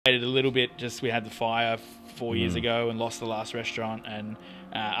A little bit, just we had the fire 4 years ago and lost the last restaurant, and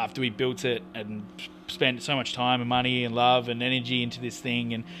after we built it and spent so much time and money and love and energy into this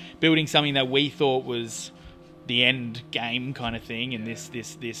thing and building something that we thought was the end game kind of thing, and this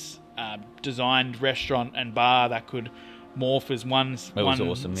designed restaurant and bar that could morph as one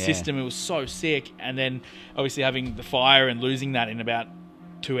awesome, system. It was so sick. And then obviously having the fire and losing that in about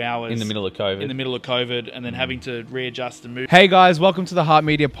 2 hours in the middle of COVID, and then having to readjust and move. Hey guys, welcome to the Heart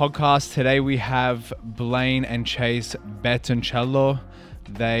Media podcast. Today we have Blayne and Chayse Bertoncello.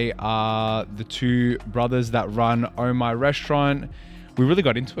 They are the two brothers that run O.MY Restaurant. We really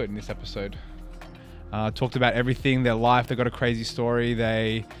got into it in this episode. Talked about everything, their life. They got a crazy story.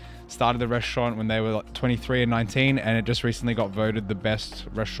 They started the restaurant when they were like 23 and 19, and it just recently got voted the best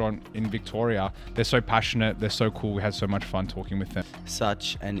restaurant in Victoria. They're so passionate. They're so cool. We had so much fun talking with them.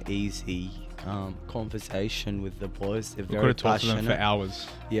 Such an easy conversation with the boys. They're We very could have talked passionate. to them for hours.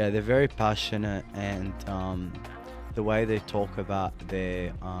 Yeah, they're very passionate, and the way they talk about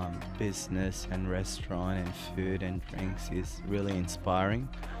their business and restaurant and food and drinks is really inspiring.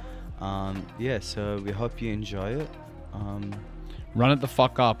 Yeah, so we hope you enjoy it. Run it the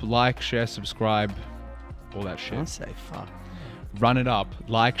fuck up. Like, share, subscribe, all that shit. Don't say fuck. Run it up.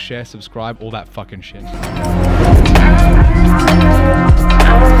 Like, share, subscribe, all that fucking shit.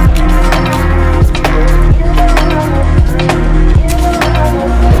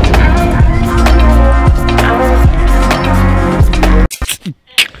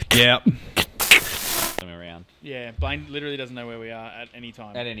 Yeah. around Yeah, Blayne literally doesn't know where we are at any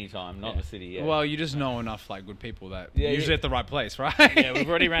time. at any time, not the city. Yeah. Well, you just know enough like good people that Yeah, usually yeah. at the right place, right? Yeah, we've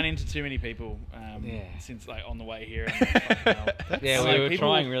already ran into too many people since like on the way here. And, fucking hell. yeah, So we were people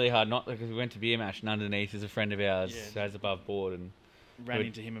trying really hard not because we went to Beer Mash, and underneath is a friend of ours who has above board, and ran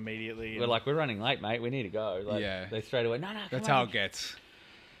into him immediately. we're like, we're running late, mate. We need to go. Like, Yeah. they straight away. No, That's come how on. it gets.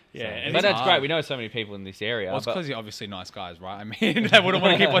 Yeah, So- and But it's that's hard. great. We know so many people in this area. Well, it's but- because you're obviously nice guys, right? I mean, they wouldn't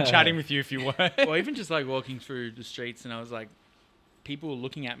want to keep on chatting with you if you weren't. Well, even just like walking through the streets, and I was like, people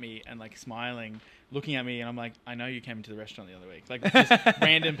looking at me and like smiling, looking at me, and I'm like, I know you came into the restaurant the other week. Like just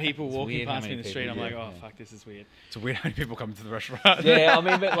random people It's walking weird how past me in many the street. people I'm like, do, oh yeah. fuck, this is weird. It's weird how many people come to the restaurant. Yeah, I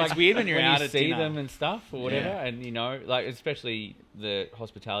mean, but like It's weird when you're out you at see dinner. them and stuff or whatever, Yeah. and you know, like especially the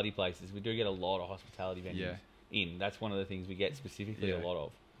hospitality places, we do get a lot of hospitality venues in. That's one of the things we get specifically Yeah. a lot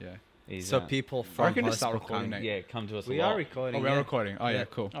of. Yeah. Is, So people I from reckon to start hospitality. recording, Nate. yeah, come to us. We a lot. are recording. Oh, we are yeah. recording. Oh, yeah,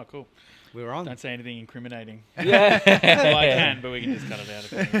 cool. Oh, cool. We're on. Don't say anything incriminating. Yeah. Well, I can, but we can just cut it out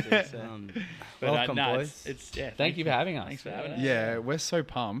if we need to. So. But, Welcome, no, boys. It's yeah. Thank you for having us. Thanks for having us. Yeah, we're so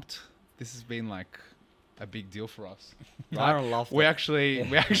pumped. This has been like a big deal for us. I love We that.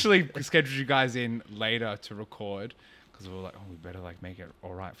 actually scheduled you guys in later to record because we were like, oh, we better like make it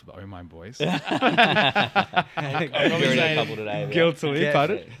all right for the O.MY boys. We already had a couple today. but- Guiltily, Yeah.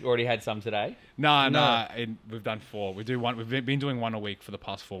 pardon? You already had some today. No. We've done 4. We do one. We've been doing one a week for the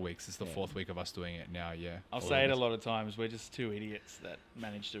past 4 weeks. It's the Yeah. 4th week of us doing it now. Yeah, I'll say it a lot of times. We're just two idiots that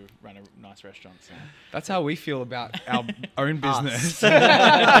manage to run a nice restaurant. So. That's how we feel about our own business.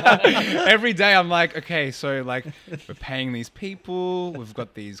 Every day I'm like, okay, so like we're paying these people, we've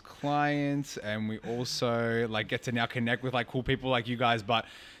got these clients, and we also like get to now connect with like cool people like you guys. But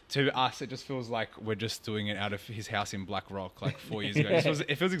to us, it just feels like we're just doing it out of his house in Black Rock like 4 years ago.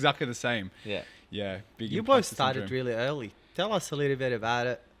 It feels exactly the same. Yeah. Yeah. Big You both imposter started syndrome. really early. Tell us a little bit about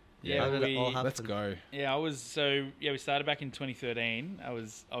it. Yeah, How did it all we- happen? Let's go. Yeah, we started back in 2013. I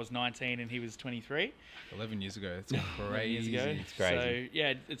was 19 and he was 23. 11 years ago. It's 11 crazy. years ago. It's crazy. So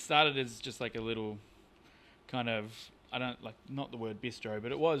yeah, it started as just like a little kind of, I don't like, not the word bistro,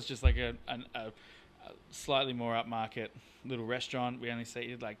 but it was just like a slightly more upmarket little restaurant. We only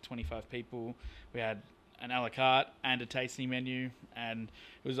seated like 25 people. We had an a la carte and a tasting menu, and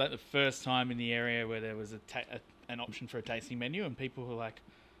it was like the first time in the area where there was an option for a tasting menu, and people were like,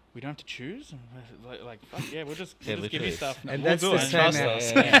 we don't have to choose. And like fuck yeah, we'll just give you literally. stuff. And we'll that's do the it. same Trust now.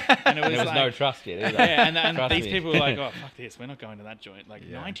 us. Yeah. And it was, There was like, no trust yet either. yeah, and Trust these me. people were like, oh fuck this, we're not going to that joint. Like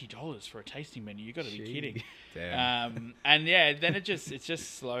Yeah. $90 for a tasting menu, you got to be Gee. kidding. Damn. And yeah, then it's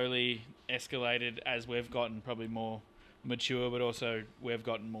just slowly escalated as we've gotten probably more mature, but also we've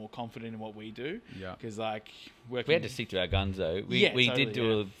gotten more confident in what we do. Yeah. Because like working, We had to stick to our guns though. We Yeah, we totally, did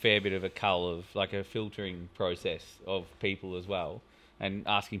do a fair bit of a cull of like a filtering process of people as well, and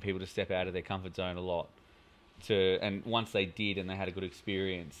asking people to step out of their comfort zone a lot. And once they did and they had a good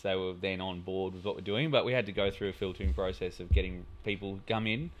experience, they were then on board with what we're doing. But we had to go through a filtering process of getting people come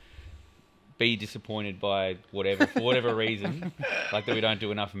in, be disappointed by whatever for whatever reason, like that we don't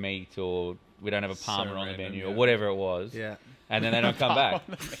do enough meat or we don't have a Palmer on the random, menu yeah. or whatever it was. Yeah. And then they don't come back.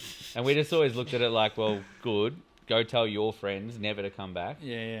 And we just always looked at it like, well, good, go tell your friends never to come back.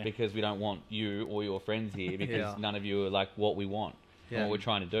 Yeah. Because we don't want you or your friends here because Yeah. none of you are like what we want or Yeah. what we're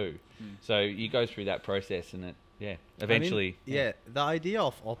trying to do. Mm. So you go through that process and eventually. I mean, the idea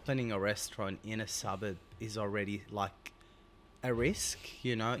of opening a restaurant in a suburb is already like a risk,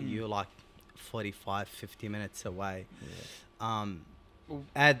 you know. You're like 45, 50 minutes away.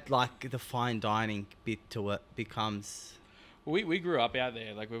 Add like the fine dining bit to it, becomes... We grew up out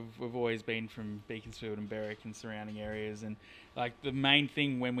there. Like we've always been from Beaconsfield and Berwick and surrounding areas, and like the main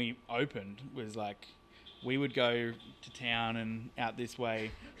thing when we opened was like we would go to town and out this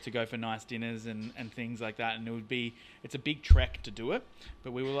way to go for nice dinners and things like that, and it's a big trek to do it,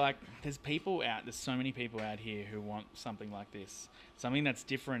 but we were like, there's so many people out here who want something like this, something that's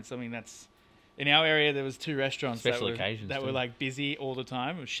different, something that's... In our area, there was 2 restaurants Special occasions that too. were like busy all the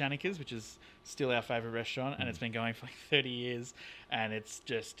time. It was Shanika's, which is still our favourite restaurant, and it's been going for like 30 years, and it's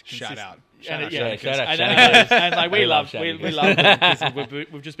just Shout out. Shout out, Shanikas. Shout out and, Shanikas. and like we love Shanikas. them because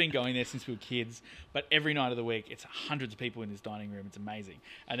we've just been going there since we were kids. But every night of the week, it's hundreds of people in this dining room. It's amazing.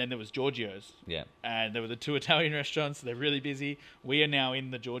 And then there was Giorgio's, Yeah. and there were the 2 Italian restaurants. They're really busy. We are now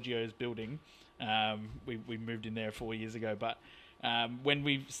in the Giorgio's building. We moved in there 4 years ago, but. When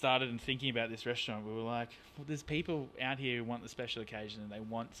we started and thinking about this restaurant, we were like, well, there's people out here who want the special occasion and they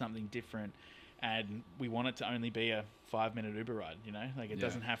want something different, and we want it to only be a 5-minute Uber ride, you know? Like, it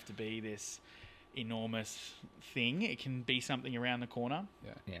doesn't have to be this enormous thing. It can be something around the corner.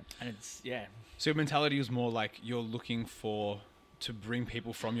 Yeah. And it's, So your mentality was more like you're looking to bring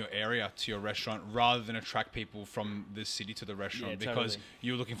people from your area to your restaurant rather than attract people from the city to the restaurant, Yeah, because totally.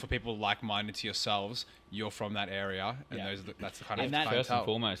 you're looking for people like-minded to yourselves. You're from that area, and Yeah. that's the kind And of that- First clientele. and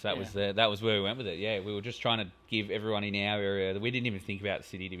foremost, that was where we went with it. Yeah, we were just trying to give everyone in our area. We didn't even think about the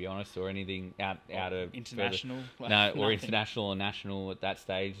city, to be honest, or anything out of international. further. Like, or nothing. international or national at that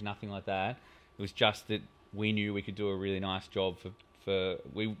stage. Nothing like that. It was just that we knew we could do a really nice job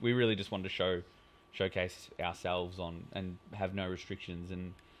we really just wanted to showcase ourselves on and have no restrictions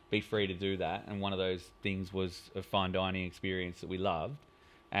and be free to do that. And one of those things was a fine dining experience that we loved,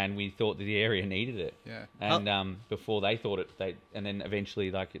 and we thought that the area needed it. Yeah. And before they thought it, and then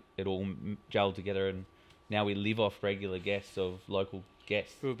eventually like it all gelled together, and now we live off regular guests of local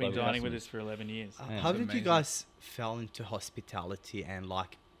guests Who have been local dining with customers. us for 11 years. Yeah. How It's did you amazing. guys fell into hospitality and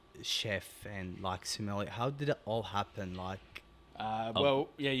like chef and like sommelier? How did it all happen? Like,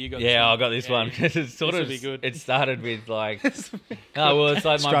 You got this Yeah, one. I got this Yeah. one because it's sort This of will be good. It started with like, it's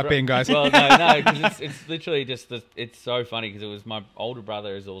like Strap in, guys. Well, no, because it's literally just it's so funny because it was my older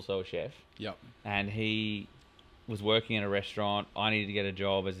brother is also a chef, Yep. and he was working in a restaurant. I needed to get a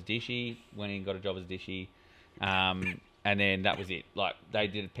job as a dishy. Went in and got a job as a dishy, and then that was it. Like they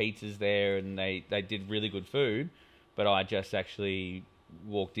did pizzas there, and they did really good food, but I just actually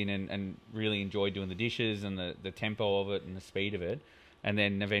walked in and really enjoyed doing the dishes and the tempo of it and the speed of it. And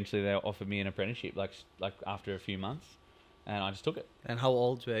then eventually they offered me an apprenticeship, like after a few months, and I just took it. and how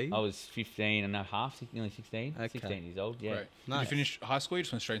old were you? I was 15 and a half, nearly 16, Okay. 16 years old. Yeah, Great. Nice. Did you finish high school? You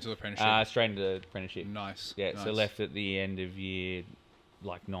just went straight into the apprenticeship. straight into the apprenticeship. Nice. Yeah, nice. so left at the end of year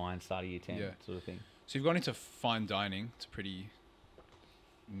like 9, start of year 10, Yeah. sort of thing. So you've gone into fine dining. It's pretty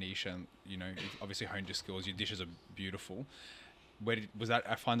niche, and you've obviously honed your skills. Your dishes are beautiful. Was that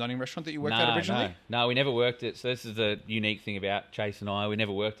a fine dining restaurant that you worked at originally? No, we never worked at. So this is the unique thing about Chase and I. We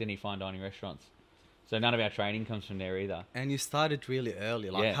never worked any fine dining restaurants. So none of our training comes from there either. And you started really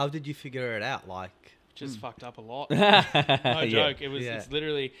early. Like, Yeah. how did you figure it out? Like, Just fucked up a lot. No No joke. It's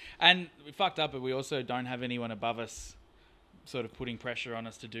literally, and we fucked up, but we also don't have anyone above us sort of putting pressure on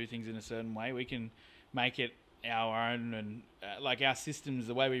us to do things in a certain way. We can make it our own, and like our systems,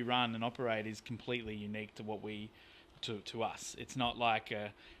 the way we run and operate is completely unique to what to us. It's not like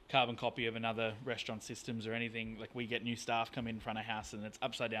a carbon copy of another restaurant systems or anything. Like we get new staff come in front of house and it's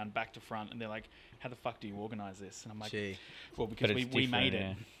upside down, back to front, and they're like, how the fuck do you organize this? And I'm like, gee. well, because But it's we made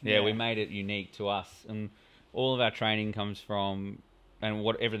different, it. Yeah, we made it unique to us, and all of our training comes from, and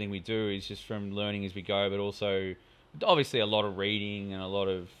everything we do is just from learning as we go, but also obviously a lot of reading and a lot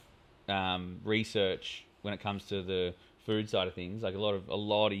of research when it comes to the food side of things. Like a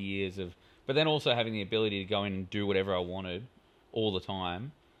lot of years of, but then also having the ability to go in and do whatever I wanted all the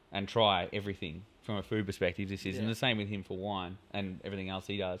time and try everything from a food perspective. This is, and the same with him for wine and everything else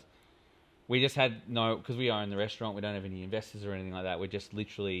he does. We just had because we own the restaurant, we don't have any investors or anything like that. We just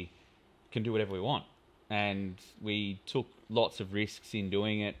literally can do whatever we want. And we took lots of risks in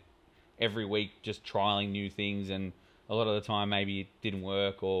doing it every week, just trialing new things. And a lot of the time, maybe it didn't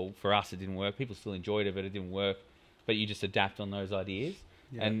work, or for us, it didn't work. People still enjoyed it, but it didn't work. But you just adapt on those ideas.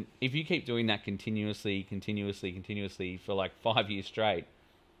 And if you keep doing that continuously for like 5 years straight,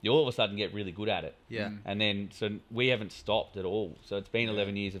 you all of a sudden get really good at it. Yeah. And then, so we haven't stopped at all. So it's been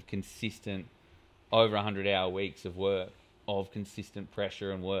 11 years of consistent, over 100-hour weeks of work, of consistent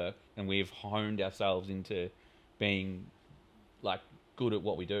pressure and work. And we've honed ourselves into being, like, good at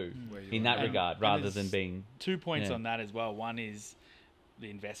what we do in that regard, rather than being... 2 points on that as well. One is the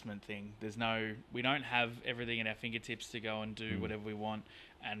investment thing. We don't have everything at our fingertips to go and do whatever we want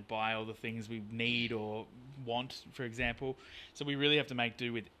and buy all the things we need or want, for example. So we really have to make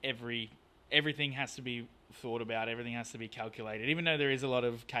do with everything has to be thought about, everything has to be calculated, even though there is a lot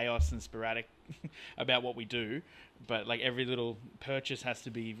of chaos and sporadic about what we do. But like every little purchase has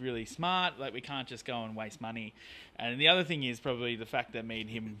to be really smart. Like we can't just go and waste money. And the other thing is probably the fact that me and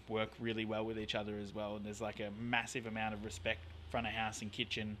him work really well with each other as well. And there's like a massive amount of respect front of house and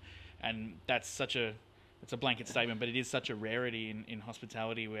kitchen. And that's it's a blanket statement, but it is such a rarity in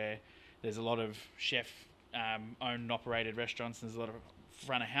hospitality, where there's a lot of chef owned and operated restaurants. And there's a lot of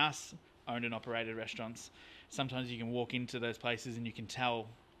front of house owned and operated restaurants. Sometimes you can walk into those places and you can tell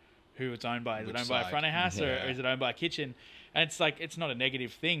who it's owned by. Is it owned by a front of house or is it owned by a kitchen? And it's like, it's not a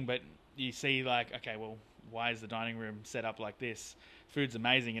negative thing, but you see like, okay, well, why is the dining room set up like this? Food's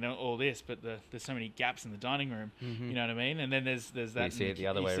amazing and all this, but there's so many gaps in the dining room. You know what I mean? And then there's that. You see it the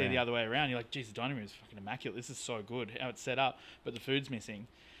other way around. You see it the other way around. You're like, geez, the dining room is fucking immaculate. This is so good how it's set up, but the food's missing.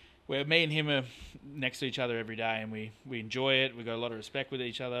 Where me and him are next to each other every day, and we enjoy it. We've got a lot of respect with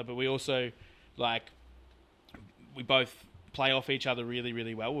each other, but we also we both play off each other really,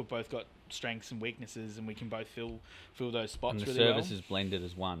 really well. We've both got strengths and weaknesses, and we can both fill those spots and the really well. service is blended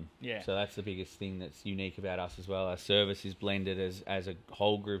as one. Yeah. So that's the biggest thing that's unique about us as well. Our service is blended as a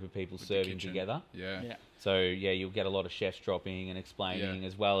whole group of people serving together. Yeah. So you'll get a lot of chefs dropping and explaining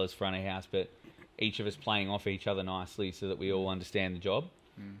as well as front of house, but each of us playing off each other nicely so that we all understand the job.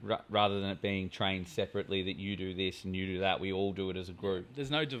 Rather than it being trained separately that you do this and you do that, we all do it as a group. There's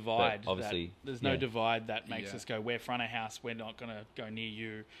no divide. But obviously, there's no divide that makes us go, we're front of house, we're not going to go near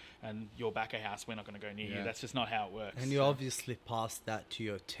you, and your back of house, we're not going to go near you. That's just not how it works. And you obviously pass that to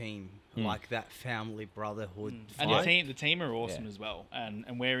your team, like that family brotherhood. And the team are awesome as well,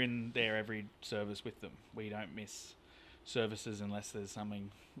 and we're in there every service with them. We don't miss services unless there's something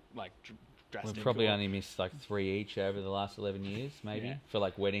like drastic. We've probably only missed like 3 each over the last 11 years, maybe, for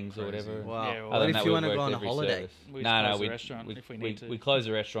like weddings or whatever. Wow. Yeah, What if you want to go on a holiday? We close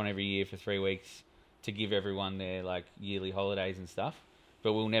the restaurant every year for 3 weeks to give everyone their like yearly holidays and stuff.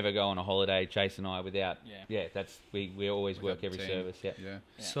 But we'll never go on a holiday, Chase and I, without. We always work every service. Yeah.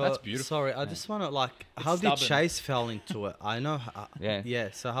 So that's beautiful. Sorry, I just want to how did Chase fell into it? I know.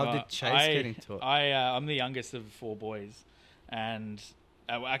 So how did Chase get into it? I'm the youngest of 4 boys, and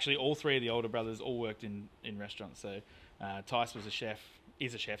actually all 3 of the older brothers all worked in restaurants. So Tice was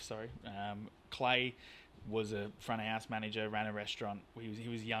is a chef. Sorry. Clay was a front of house manager, ran a restaurant. He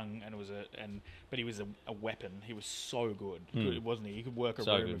was young and but he was a weapon. He was so good, wasn't he? He could work a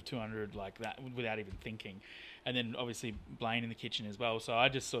room of 200 like that without even thinking. And then obviously Blayne in the kitchen as well. So I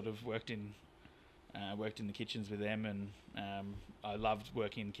just sort of worked in the kitchens with them, and I loved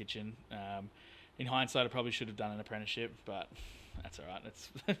working in the kitchen. In hindsight, I probably should have done an apprenticeship, but that's all right. That's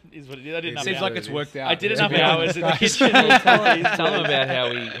is what it is. I did enough Seems hours. like it's worked out. I did enough hours in the kitchen. Tell them about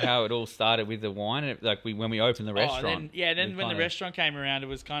how it all started with the wine. Like when we opened the restaurant. Then when the restaurant came around, it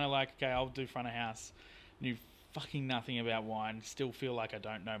was kind of like, okay, I'll do front of house. Knew fucking nothing about wine. Still feel like I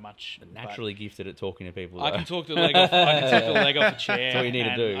don't know much. Naturally gifted at talking to people. I can talk the leg off. I can take the leg off the chair. That's all you need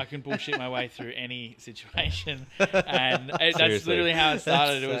to do. I can bullshit my way through any situation, and that's literally how it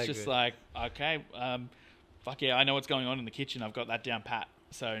started. It was just like, okay, fuck yeah, I know what's going on in the kitchen. I've got that down pat.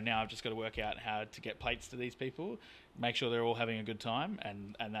 So now I've just got to work out how to get plates to these people, make sure they're all having a good time,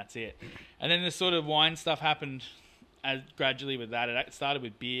 and that's it. And then the sort of wine stuff happened gradually with that. It started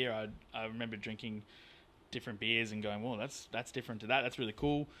with beer. I remember drinking different beers and going, well, that's different to that. That's really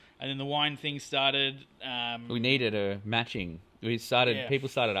cool. And then the wine thing started. We needed a matching. People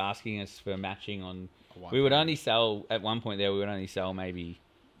started asking us for matching on. We would only sell at one point there. We would only sell maybe,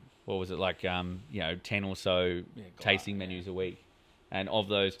 what was it like? 10 or so tasting menus a week, and of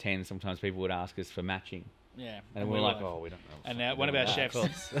those 10, sometimes people would ask us for matching. Yeah, and we're like, oh, we don't know. And one of our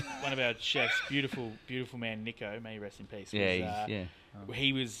chefs, beautiful man, Nico, may he rest in peace.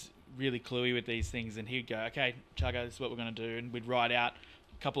 He was really cluey with these things, and he'd go, okay, Chugga, this is what we're going to do, and we'd write out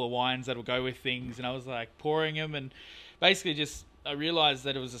a couple of wines that would go with things, and I was like pouring them, and basically I realised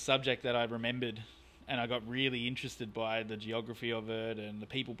that it was a subject that I remembered, and I got really interested by the geography of it and the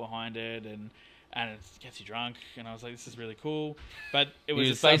people behind it, and and it gets you drunk. And I was like, this is really cool. But it was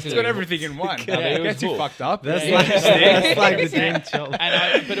was It's basically- got everything in one. Yeah, It it was gets you cool. fucked up. That's Yeah. like, that's like the Yeah. dream job.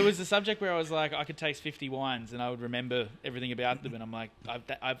 But it was the subject where I was like, I could taste 50 wines and I would remember everything about them. And I'm like,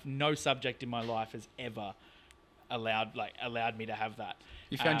 I've no subject in my life has ever allowed me to have that.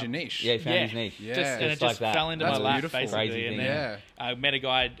 You found your niche. Yeah, he found his niche. Yeah. And it Just like just that. fell into That's my lap, beautiful. basically. Crazy And thing. then Yeah. I met a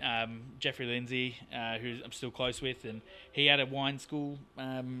guy, Jeffrey Lindsay, who I'm still close with, and he had a wine school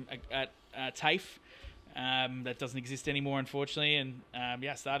at TAFE. That doesn't exist anymore, unfortunately. And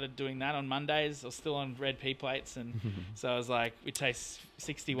I started doing that on Mondays. I was still on red P plates, and so I was like, we taste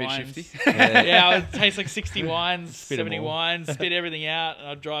 60 Bit wines. shifty. Yeah, I would taste like 60 wines, Spit 'em 70 all. wines, spit everything out, and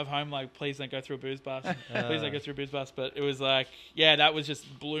I'd drive home like, please don't go through a booze bus. Please don't go through a booze bus. But it was like, that was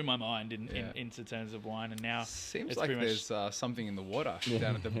just blew my mind into terms of wine. And now Seems it's like pretty there's something in the water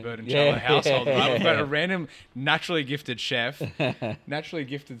down at the Bertoncello Yeah. household. Yeah. Right? We've got a random, naturally gifted chef, naturally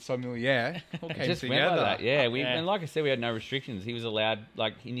gifted sommelier. All came Just went together. like that. Yeah, Yeah. and like I said, we had no restrictions. He was allowed,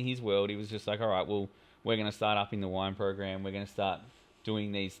 like in his world, he was just like, all right, well, we're going to start upping the wine program. We're going to start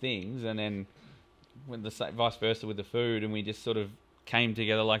doing these things, and then when vice versa with the food, and we just sort of came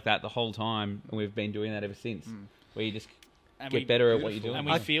together like that the whole time, and we've been doing that ever since. Where you just and get better at what you're beautiful. doing.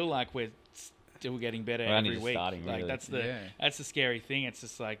 and we feel like we're still getting better We're only every just week. starting, Like really. that's the scary thing. It's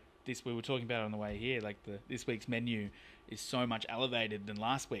just like this. We were talking about it on the way here. Like this week's menu is so much elevated than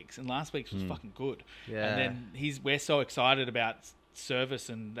last week's, and last week's was fucking good. Yeah. And then we're so excited about service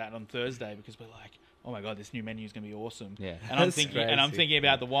and that on Thursday because we're like, oh my god, this new menu is going to be awesome. Yeah. And I'm That's crazy. thinking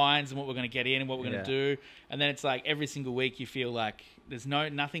about the wines and what we're going to get in and what we're going Yeah. to do. And then it's like every single week you feel like there's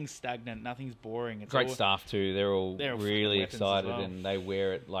nothing's stagnant, nothing's boring. It's Great all, staff too. They're all They're fucking really weapons as excited, well. and they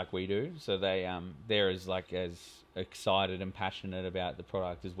wear it like we do. So they're as excited and passionate about the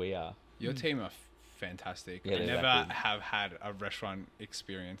product as we are. Your team are fantastic. Yeah, I they're never that good. have had a restaurant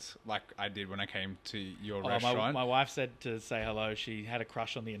experience like I did when I came to your Oh, restaurant. my wife said to say hello. She had a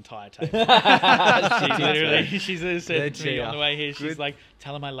crush on the entire table. She said to me on the way here, she's like,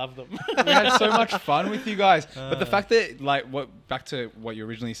 tell them I love them. We had so much fun with you guys. But the fact that, like, back to what you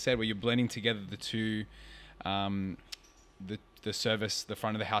originally said, where you're blending together the two, the service, the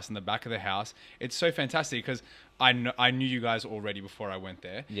front of the house and the back of the house, it's so fantastic because I knew you guys already before I went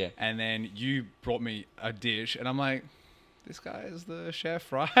there. Yeah. And then you brought me a dish, and I'm like, this guy is the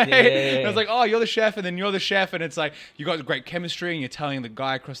chef, right? Yeah. And I was like, oh, you're the chef, and then you're the chef, and it's like you got great chemistry, and you're telling the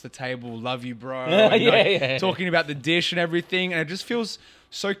guy across the table, "Love you, bro," and, Yeah. talking about the dish and everything, and it just feels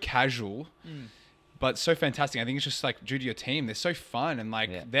so casual, but so fantastic. I think it's just like due to your team, they're so fun and like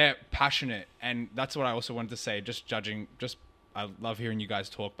Yeah. they're passionate, and that's what I also wanted to say. I love hearing you guys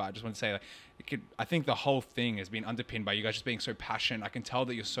talk, but I just want to say, like, I think the whole thing has been underpinned by you guys just being so passionate. I can tell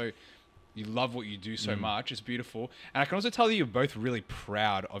that you love what you do so much. It's beautiful. And I can also tell that you're both really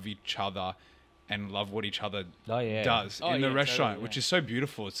proud of each other and love what each other does Oh, in the yeah, restaurant, totally, which yeah. is so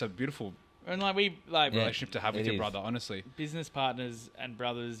beautiful. It's a beautiful And like we like relationship to have with it your is. brother, honestly. business partners and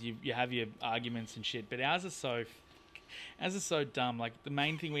brothers, you have your arguments and shit, but ours is so dumb. Like the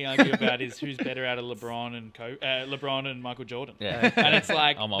main thing we argue about is who's better out of LeBron and Michael Jordan. Yeah. And it's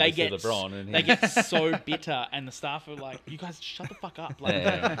like I'm they obviously get LeBron, and they he- get so bitter, and the staff are like, "You guys shut the fuck up!" Like,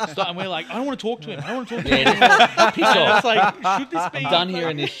 Yeah. stop. And we're like, "I don't want to talk to him. I don't want to talk to him." Yeah, piss And off. it's like, should this be? I'm done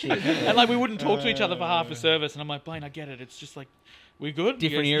hearing this shit. And like we wouldn't talk to each other for half a service, and I'm like, Blayne, I get it. It's just like we're good.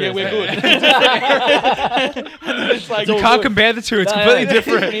 Different Yes, eras, Yeah, we're eh? good. And then it's like You can't compare the two. It's completely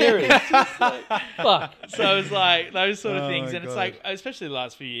different. eras. Fuck. So it's like those sort of Oh things, my and it's God. like, especially the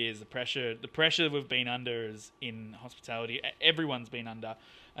last few years, the pressure we've been under is in hospitality. Everyone's been under.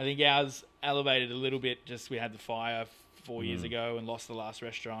 I think ours elevated a little bit. Just we had the fire 4 years ago and lost the last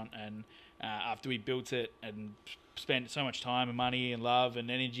restaurant, and after we built it and spent so much time and money and love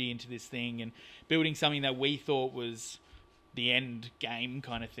and energy into this thing and building something that we thought was the end game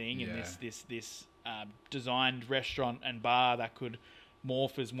kind of thing, and this designed restaurant and bar that could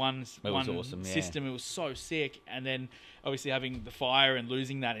morph as one awesome, yeah. system. It was so sick, and then obviously having the fire and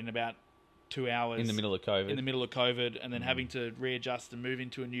losing that in about 2 hours In the middle of COVID. and then having to readjust and move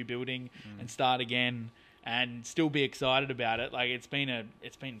into a new building and start again and still be excited about it. Like it's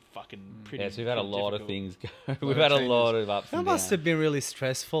been fucking pretty. Yeah, so we've had a lot of difficult. things go. We've had a lot of ups That and must downs. have been really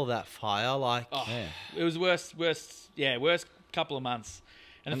stressful, that fire. Like, Oh, Yeah. it was worst couple of months.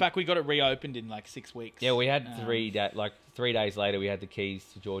 And the fact we got it reopened in like 6 weeks. Yeah, we had 3 days later, we had the keys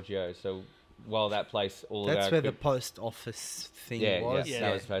to Giorgio. So while that place, all of that's our where the equip- post office thing yeah, was. yeah,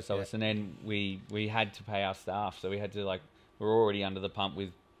 that was post office. And then we had to pay our staff, so we had to we're already under the pump with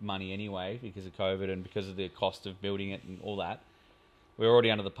money anyway because of COVID and because of the cost of building it and all that. We were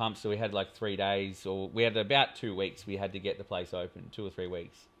already under the pump, so we had 3 days, or we had about 2 weeks. We had to get the place open, 2 or 3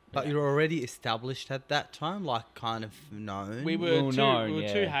 weeks. But you're already established at that time, like kind of known. We were known,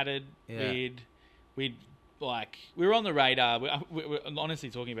 two-hatted. Yeah. We'd like we were on the radar. We were honestly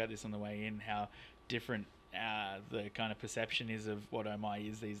talking about this on the way in, how different the kind of perception is of what O.MY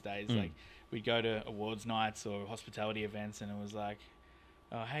is these days. Like we'd go to awards nights or hospitality events, and it was like,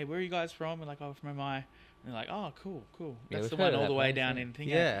 oh, hey, where are you guys from? And like, oh, from O.MY. And they're like, oh, cool. Yeah, That's the we've one heard of all the that way place, down yeah. in Thingy.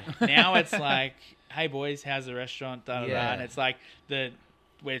 Yeah. Now it's like, hey boys, how's the restaurant? Da, da, da. Yeah. And it's like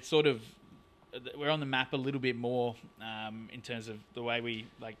we're on the map a little bit more in terms of the way we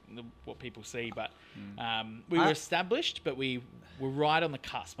what people see, but we were established, but we were right on the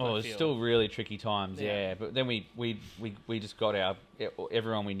cusp. Oh, it I was feel. still really tricky times, Yeah. yeah. But then we just got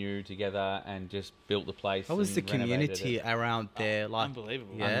everyone we knew together and just built the place. What was the and renovated community it. around there? Like,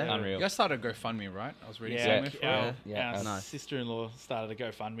 Unbelievable. Yeah. Unreal. You guys started a GoFundMe, right? I was reading Yeah, somewhere for our, it. Yeah. our Nice. sister-in-law started a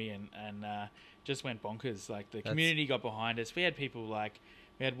GoFundMe and just went bonkers. Like the community got behind us. We had people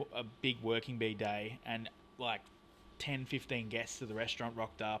we had a big working bee day, and like 10, 15 guests to the restaurant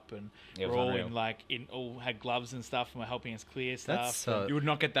rocked up, and Yeah, it we're was all unreal. all had gloves and stuff, and were helping us clear stuff. That's so. You would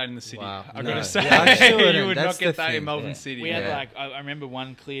not get that in the city. Wow. I No. gotta say, Yeah, I you shouldn't. would That's not get the that in thing. Melbourne Yeah. City. We had Yeah. I remember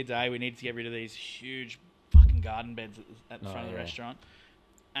one clear day we needed to get rid of these huge fucking garden beds at the front of the yeah. restaurant,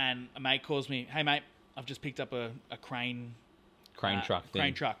 and a mate calls me, hey mate, I've just picked up a crane Crane truck.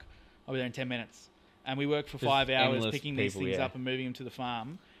 I'll be there in 10 minutes. And we worked for Just 5 hours endless picking these people, things yeah. up and moving them to the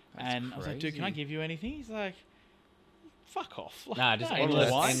farm. That's and I was like, dude, can I crazy. give you anything? He's like, fuck off. Like, Nah, just no,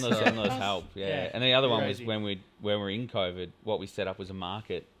 endless help. Yeah. Yeah. And the other one was Crazy. when we were in COVID, what we set up was a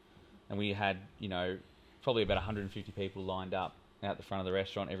market, and we had probably about 150 people lined up out the front of the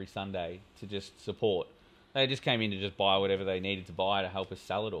restaurant every Sunday to just support. They just came in to just buy whatever they needed to buy to help us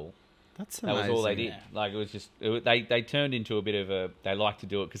sell it all. That's That amazing. was all they did. Yeah. Like it was just they turned into a bit of a. They liked to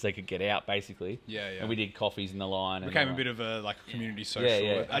do it because they could get out basically. Yeah, yeah. And we did coffees in the line. It and became all a bit that. of a community social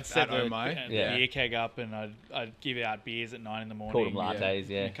yeah. I'd set at the O.MY. Yeah. beer keg up, and I'd give out beers at 9 in the morning. Called them lattes,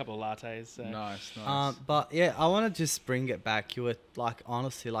 yeah. A couple of lattes. So. Nice, nice. But yeah, I want to just bring it back. You were like,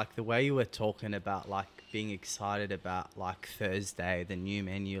 honestly, like the way you were talking about like being excited about like Thursday, the new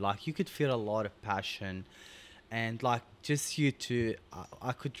menu, like you could feel a lot of passion, and like just you two,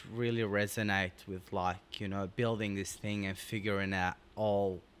 I could really resonate with like, building this thing and figuring out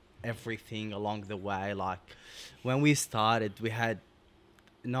everything along the way. Like when we started, we had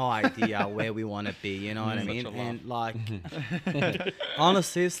no idea where we want to be, you know what I Such mean? a laugh. And like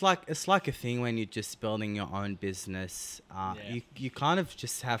honestly, it's like a thing when you're just building your own business. Yeah. You kind of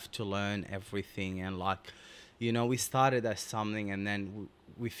just have to learn everything, and like, we started as something, and then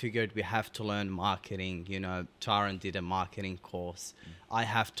we figured we have to learn marketing. Taran did a marketing course. I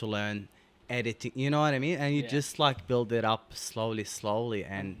have to learn editing, you know what I mean? And you Yeah. just like build it up slowly,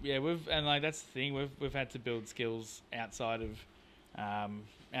 and Yeah, that's the thing. We've had to build skills outside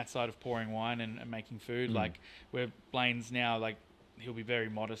of pouring wine and making food. Like Blayne's now, like, he'll be very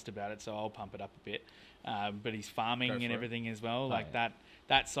modest about it, so I'll pump it up a bit. But he's farming Go and for it. everything as well. Oh, Like yeah.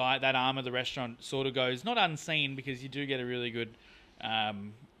 that side, that arm of the restaurant sort of goes not unseen, because you do get a really good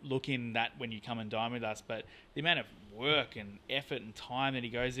look in that when you come and dine with us. But the amount of work and effort and time that he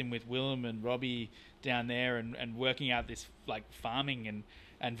goes in with Willem and Robbie down there, and working out this like farming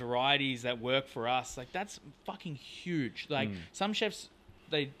and varieties that work for us, like that's fucking huge. Like some chefs,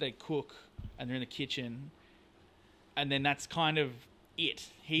 they cook and they're in the kitchen, and then that's kind of it.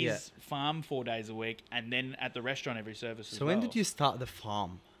 He's Yeah. farm 4 days a week, and then at the restaurant every service. so when did you start the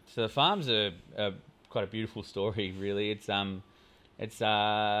farm? So the farm's a quite a beautiful story, really.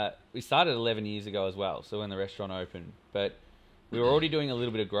 We started 11 years ago as well, so when the restaurant opened. But we were already doing a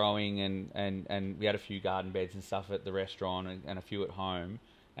little bit of growing, and we had a few garden beds and stuff at the restaurant and a few at home.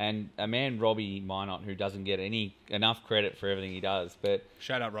 And a man, Robbie Minot, who doesn't get enough credit for everything he does, but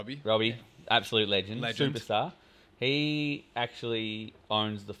Shout out, Robbie. Robbie, absolute legend, Legend. superstar. He actually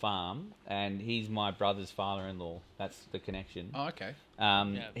owns the farm, and he's my brother's father-in-law. That's the connection. Oh, okay.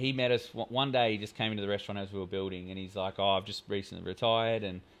 Yeah. He met us one day. He just came into the restaurant as we were building, and he's like, "Oh, I've just recently retired,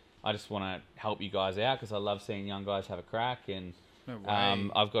 and I just want to help you guys out because I love seeing young guys have a crack." And No way.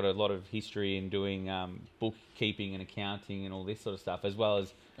 I've got a lot of history in doing bookkeeping and accounting and all this sort of stuff, as well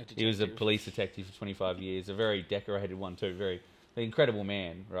as he was a police detective for 25 years, a very decorated one too, very incredible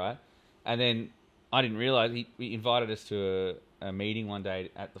man, right? And then I didn't realise he invited us to a meeting one day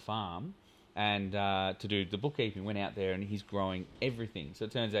at the farm, and to do the bookkeeping. Went out there, and he's growing everything. So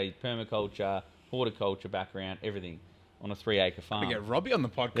it turns out he's permaculture, horticulture background, everything on a 3-acre farm. We get Robbie on the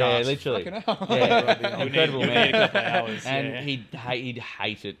podcast. Yeah, literally. Fucking hell. Yeah, incredible You'll man. need a couple of hours. And yeah. he'd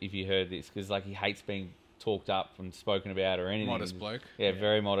hate it if you heard this, because like he hates being talked up and spoken about or anything. Modest bloke. Yeah,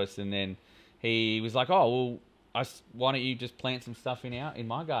 very modest. And then he was like, "Oh well, why don't you just plant some stuff in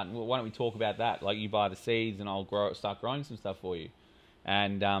my garden? Well, why don't we talk about that? Like, you buy the seeds and I'll start growing some stuff for you.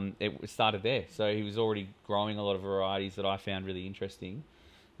 And it started there. So he was already growing a lot of varieties that I found really interesting.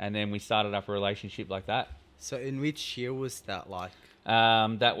 And then we started up a relationship like that. So in which year was that like?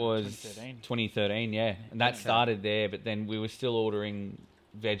 That was 2013. 2013, yeah. And that started there, but then we were still ordering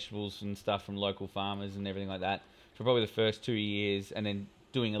vegetables and stuff from local farmers and everything like that for probably the first 2 years, and then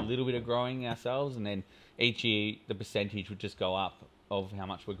doing a little bit of growing ourselves, and then each year the percentage would just go up of how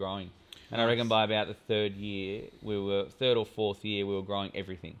much we're growing. And I reckon by about the third or fourth year, we were growing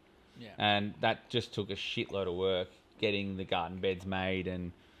everything. Yeah. And that just took a shitload of work, getting the garden beds made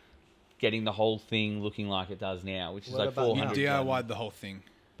and getting the whole thing looking like it does now, which is What like about 400. You DIY'd the whole thing.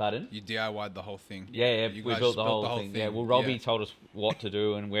 Pardon? You DIY'd the whole thing. Yeah, You we guys built the whole thing. Yeah, well, Robbie Yeah. told us what to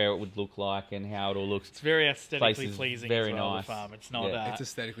do and where it would look like and how it all looks. It's very aesthetically Place is pleasing very as well, nice. the farm. It's not Yeah. It's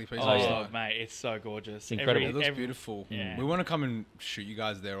aesthetically pleasing. oh, it's not. mate, it's so gorgeous. It's incredible. It looks beautiful. Yeah. We want to come and shoot you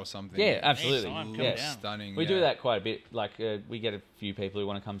guys there or something. Yeah, absolutely. Anytime, It come looks down. stunning. We yeah. do that quite a bit. Like, we get a few people who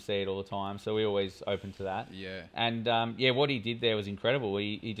want to come see it all the time, so we're always open to that. Yeah. And what he did there was incredible.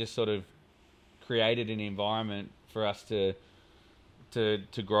 He just sort of created an environment for us to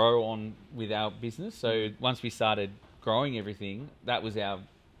grow on with our business. So once we started growing everything, that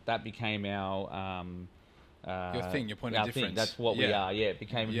became our Your thing, your point of our difference. thing. That's what we Yeah. are. Yeah, it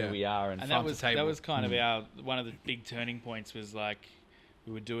became Yeah. who we are. And Farm that to was table. kind of one of the big turning points was like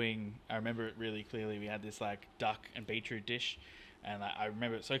we were doing. I remember it really clearly. We had this like duck and beetroot dish, and I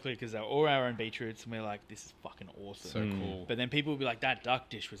remember it so clearly because they were all our own beetroots, and we were like, "This is fucking awesome." So cool. But then people would be like, "That duck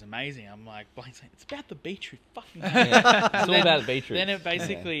dish was amazing." I'm like, "Blayne's saying it's about the beetroot, fucking." Yeah. It's all about the beetroot. Then it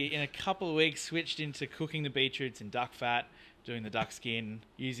basically, in a couple of weeks, switched into cooking the beetroots in duck fat, doing the duck skin,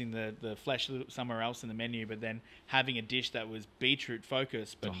 using the flesh somewhere else in the menu, but then having a dish that was beetroot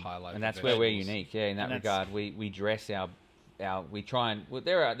focused. To But highlight And the that's where we're vegetables. unique. Yeah, in that And that's- regard, we dress our we try and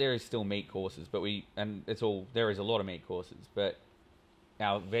there is still meat courses, but there is a lot of meat courses, but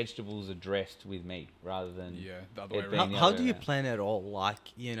our vegetables are dressed with meat rather than Yeah, the other way it around. being the How other do you way plan it all? Like,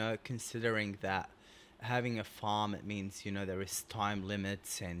 considering that having a farm, it means, there is time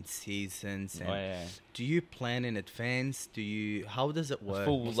limits and seasons. And Oh, yeah. do you plan in advance? How does it A work?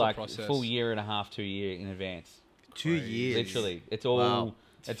 full What's the like process? full year and a half, 2 year in advance. 2 Crazy. years. Literally, it's all Wow.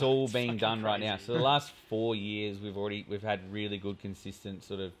 it's all it's being fucking done right now. crazy. So the last 4 years, we've had really good, consistent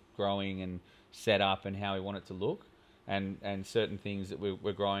sort of growing and set up and how we want it to look, and certain things that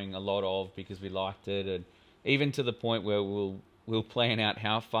we're growing a lot of because we liked it, and even to the point where we'll plan out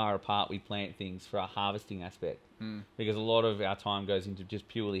how far apart we plant things for our harvesting aspect, because a lot of our time goes into just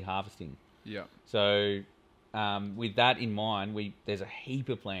purely harvesting. Yeah. So with that in mind, there's a heap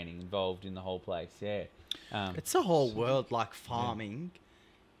of planning involved in the whole place. Yeah. It's a whole world, like farming,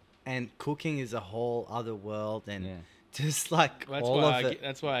 and cooking is a whole other world, and Yeah. just like that's all why of it.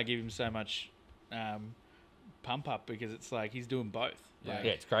 that's why I give him so much pump up, because it's like he's doing both. Yeah. Like,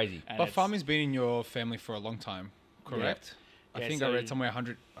 Yeah, it's crazy. and But it's- farming's been in your family for a long time, correct? I Yeah, think so- I read somewhere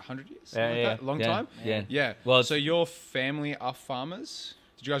 100 years. Yeah, Something like yeah, that? Long yeah, time? Yeah. Yeah. Well, So your family are farmers?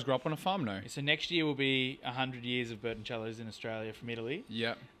 Did you guys grow up on a farm? No. So next year will be 100 years of Bertoncellos in Australia from Italy,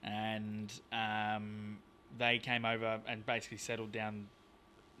 Yeah. and they came over and basically settled down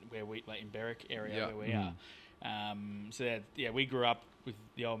where we, like in Berwick area Yeah. where we are. So we grew up with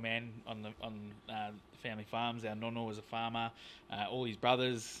the old man on the family farms. Our nonno was a farmer. All his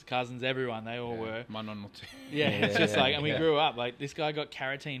brothers, cousins, everyone, they all were. My nonno too. Yeah, it's just yeah, like, and we yeah. grew up like this guy got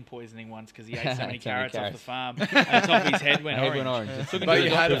carotene poisoning once because he ate so many So many carrots off the carrots. farm, and the top of his head went My head orange. went orange. Took him But to the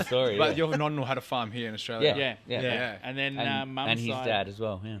you had doctor. a, story, but yeah. your nonno had a farm here in Australia. Yeah. Yeah. And then mum's and his side, dad as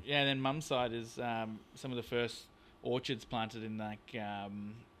well. Yeah. Yeah, and then mum's side is some of the first orchards planted in like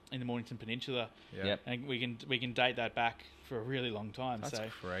in the Mornington Peninsula, Yeah. Yep. and we can date that back for a really long time. That's so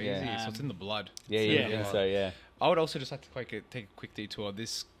crazy. Yeah. So it's in the blood. Yeah, Yeah. yeah. So yeah. I would also just like to take a quick detour of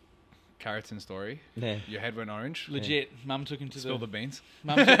this keratin story. Yeah. Your head went orange. legit, mum took him to Spill the beans.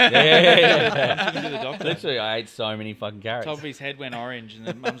 mum took, Yeah. mum took him to the doctor. Literally, I ate so many fucking carrots. Top of his head went orange, and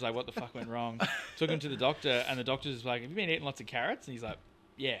then mum's like, "What the fuck went wrong?" Took him to the doctor, and the doctor's like, "Have you been eating lots of carrots?" And he's like,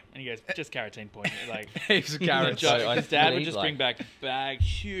 "Yeah," and he goes, "Just carotene poisoning." Like, Heaps of carrots. So I his dad would eat, just like- bring back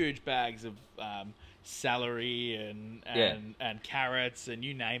huge bags of celery and carrots and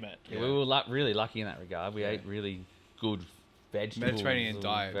you name it. Yeah, we were really lucky in that regard. We ate really good vegetables. Mediterranean We were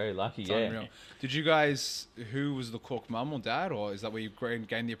diet. Very lucky. It's Yeah. unreal. Did you guys, who was the cook, mum or dad, or is that where you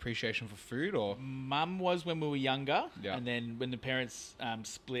gained the appreciation for food, or? Mum was when we were younger, Yeah. and then when the parents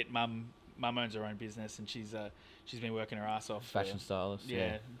split, mum owns her own business, and she's she's been working her ass off. Fashion stylist.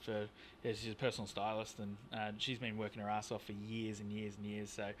 Yeah, she's a personal stylist, and she's been working her ass off for years and years and years.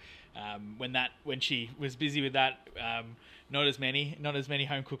 So when she was busy with that, not as many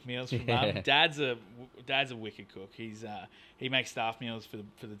home cooked meals from mum. Dad's a wicked cook. He makes staff meals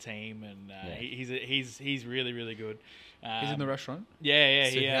for the team, and he's really, really good. He's in the restaurant. Yeah,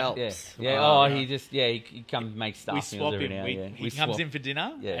 So he helps. He comes make staff we meals swap every him. now and again. He comes in for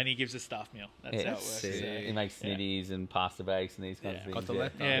dinner, Yeah. and he gives a staff meal. That's how it works. He makes snitties and pasta bakes and these kinds of things.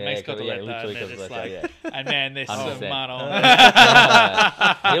 Cotoletta. Yeah, makes cotoletta, literally and they're just cotoletta, like, and man, there's some 100%. mud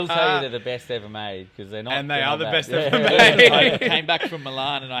on. He'll tell you they're the best ever made because they're not. And they they're are not the bad. best Yeah. ever made. I came back from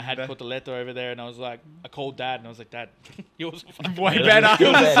Milan and I had cotoletta over there, and I was like, I called Dad and I was like, Dad, yours is fucking Way better.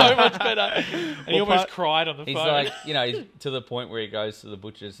 Yours is so much better. And he almost cried on the He's phone. like, he's to the point where he goes to the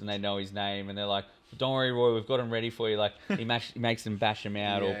butchers and they know his name and they're like, don't worry, Roy, we've got him ready for you. Like he makes them bash him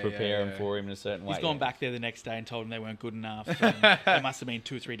out or prepare him for him in a certain way. He's gone back there the next day and told him they weren't good enough. And it must have been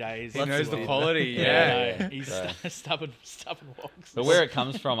 2 or 3 days. He knows the Well, quality. Yeah, he's So- stubborn wogs. But where it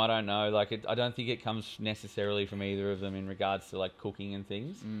comes from, I don't know. Like, I don't think it comes necessarily from either of them in regards to like cooking and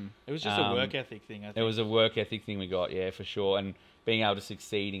things. It was just a work ethic thing, I think. It was a work ethic thing we got, yeah, for sure. And being able to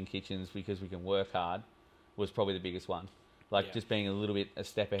succeed in kitchens because we can work hard was probably the biggest one. Like just being a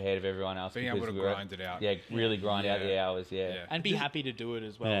step ahead of everyone else. Being because able to we were- grind it out. Yeah, really grind out the hours, yeah. And be happy to do it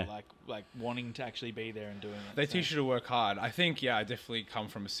as well, Yeah. like wanting to actually be there and doing it. They teach you to work hard. I think, I definitely come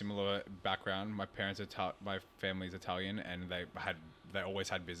from a similar background. My my family's Italian, and they always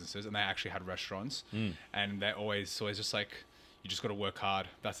had businesses, and they actually had restaurants, and they always just like, you just got to work hard.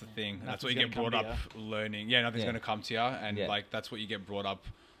 That's the thing. That's what you get brought up learning. Yeah, nothing's going to come to you, and like that's what you get brought up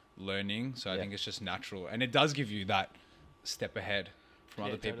learning. So I think it's just natural, and it does give you that step ahead from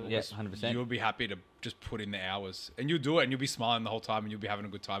other people. Totally. Yeah, 100%. You'll be happy to just put in the hours, and you'll do it, and you'll be smiling the whole time, and you'll be having a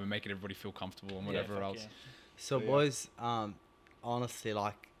good time, and making everybody feel comfortable and whatever fuck else. yeah. So boys, honestly,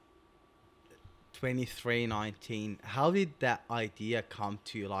 like 23-19, how did that idea come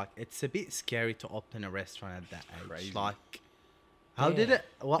to you? Like, it's a bit scary to open a restaurant at that age. Crazy. Like, how did it?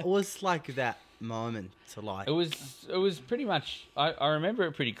 What was like that moment to like? It was pretty much. I remember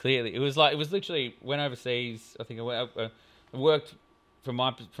it pretty clearly. It was literally went overseas. I think I worked from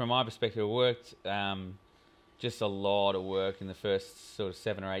my perspective. I worked just a lot of work in the first sort of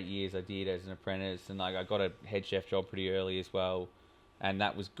 7 or 8 years I did as an apprentice, and like I got a head chef job pretty early as well, and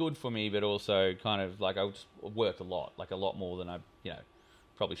that was good for me. But also kind of like I just worked a lot more than I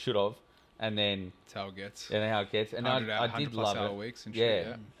probably should have. And then That's how it gets. how it gets. And 100 I did 100+ love hour it. weeks and shit,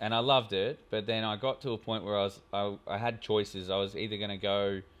 yeah. And I loved it. But then I got to a point where I had choices. I was either going to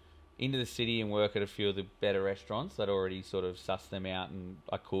go into the city and work at a few of the better restaurants. I'd already sort of sussed them out, and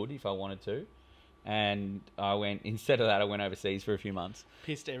I could if I wanted to. And instead of that, I went overseas for a few months.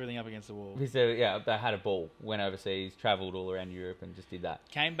 Pissed everything up against the wall. I had a ball. Went overseas, travelled all around Europe, and just did that.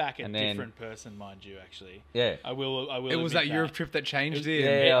 Came back a And then- different person, mind you. Actually, Yeah. I will. It was that admit Europe trip that changed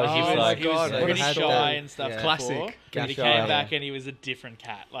it. Yeah, I was just like- he was God, pretty what shy happened? and stuff. Yeah. Classic. Before, but he Shy, came yeah. back and he was a different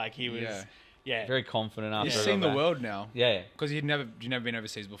cat. Like he was. Yeah. Very confident after You've I got seen the back. world now. Yeah. Because you've never been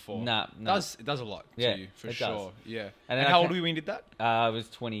overseas before. Nah. It does a lot Yeah, to you, for it sure. does. Yeah. And And then I how ca- old were you when you did that? I was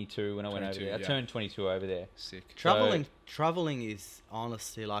 22 when I went over 22, there. I yeah. turned 22 over there. Sick. Traveling is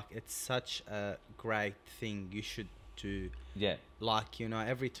honestly like, it's such a great thing you should do. Yeah. Like,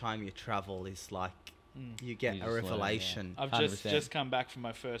 every time you travel is like you get You a just learn, yeah. revelation. I've 100%. just come back from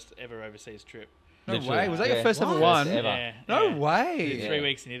my first ever overseas trip. No Literally. way. Was that your Yeah. first ever What? one? First ever. Yeah. No yeah. way. Yeah. 3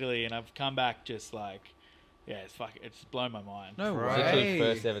 weeks in Italy, and I've come back just like, it's blown my mind. No Right. Literally way.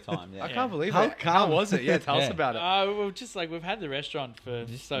 first ever time. Yeah. I can't believe How it. How come? was it? Yeah, tell us Yeah. about it. Well, just like we've had the restaurant for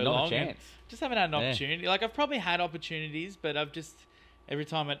Just so not a long, and chance. just haven't had an Yeah. opportunity. Like I've probably had opportunities, but I've just every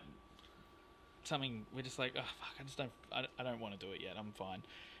time we're just like, oh fuck, I don't want to do it yet. I'm fine.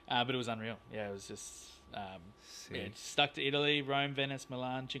 But it was unreal. Yeah, it was just stuck to Italy, Rome, Venice,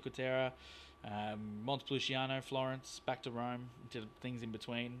 Milan, Cinque Terre, Montepulciano, Florence, back to Rome, did things in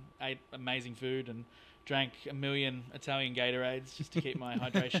between, ate amazing food and drank 1 million Italian Gatorades just to keep my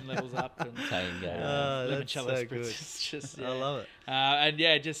hydration levels up. And Italian Gatorade. That's limoncello so spritzes, good. just, I love it. and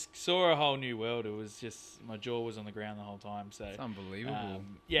yeah, just saw a whole new world. It was just, my jaw was on the ground the whole time. So It's unbelievable.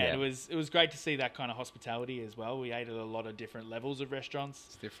 yeah, Yeah. it was great to see that kind of hospitality as well. We ate at a lot of different levels of restaurants.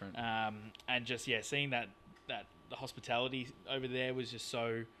 It's different. And just seeing that the hospitality over there was just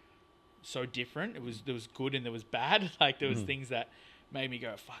so different. There was good and there was bad. Like there was things that made me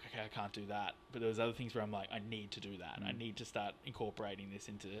go, fuck, okay, I can't do that. But there was other things where I'm like, I need to do that. I need to start incorporating this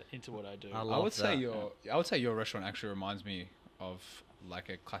into what I do. I I love would say that. your restaurant actually reminds me of like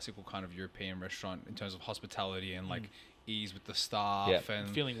a classical kind of European restaurant in terms of hospitality and like ease with the staff and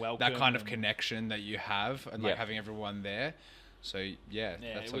feeling welcome, that kind of connection that you have, and like having everyone there. So yeah,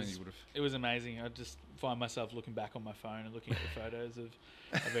 that's something you would have. It was amazing. I just find myself looking back on my phone and looking at the photos of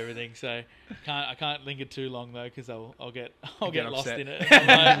everything. So I can't linger too long though, because I'll get lost in it. And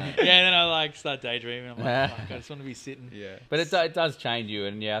then I like start daydreaming. I'm like, fuck, I just want to be sitting. Yeah, but it does change you,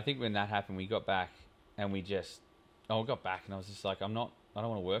 and I think when that happened, we got back and we got back and I was just like, I don't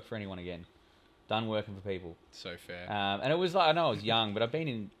want to work for anyone again. Done working for people. So fair. And it was like, I know I was young, but I've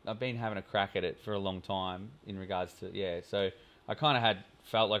been having a crack at it for a long time in regards to So I kind of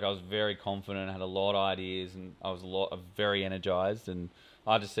felt like I was very confident, had a lot of ideas, and I was very energized. And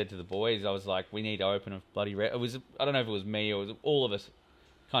I just said to the boys, I was like, we need to open a bloody. I don't know if it was me or it was all of us,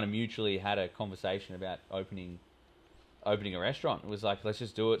 kind of mutually had a conversation about opening a restaurant. It was like, let's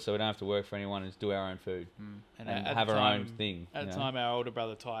just do it so we don't have to work for anyone and just do our own food and have our own thing. At the time, our older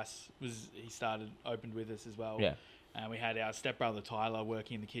brother Tice opened with us as well. Yeah. And we had our stepbrother Tyler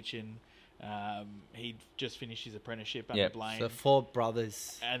working in the kitchen. He'd just finished his apprenticeship under Blayne. So 4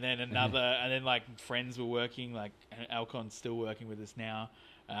 brothers. And then and then like friends were working, like Alcon's still working with us now.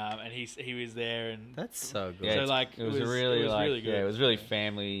 And he was there, and that's so good. Yeah, so like it was really good. Yeah, it was really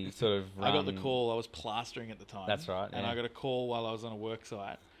family sort of. I got the call. I was plastering at the time. That's right. And I got a call while I was on a work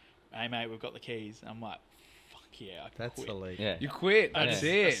site. Hey mate, we've got the keys. I'm like, fuck yeah, I can that's quit. elite. Yeah, you quit. That's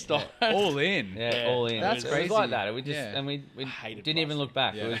it. Stop. All in. Yeah, all in. That's crazy. It was like that. We just and we didn't even look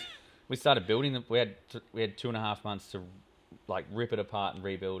back. Yeah. It was, we started building them. We had 2.5 months to like rip it apart and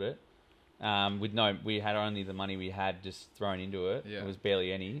rebuild it. We had only the money we had just thrown into it. Yeah. It was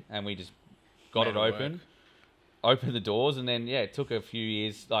barely any, and we just got it open, opened the doors, and then it took a few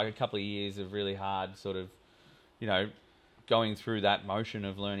years, like a couple of years of really hard sort of, going through that motion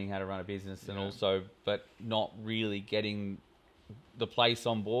of learning how to run a business, and also, but not really getting the place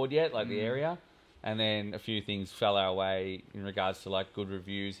on board yet, like the area, and then a few things fell our way in regards to like good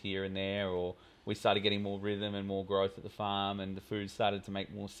reviews here and there, or we started getting more rhythm and more growth at the farm, and the food started to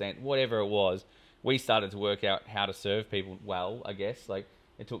make more sense. Whatever it was, we started to work out how to serve people well, I guess. Like,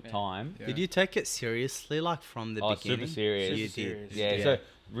 it took time. Yeah. Did you take it seriously, like, from the beginning? Super serious. Super serious. Yeah, so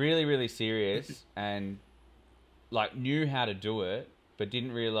really, really serious, and, like, knew how to do it, but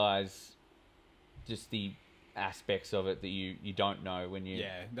didn't realise just the aspects of it that you don't know when you...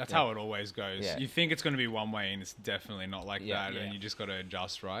 Yeah, that's how it always goes. Yeah. You think it's going to be one way, and it's definitely not like that, and you just got to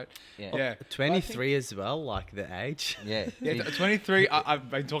adjust, right? Yeah. 23 as well, like the age. Yeah. 23,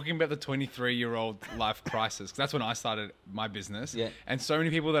 I've been talking about the 23-year-old life crisis, 'cause that's when I started my business. Yeah. And so many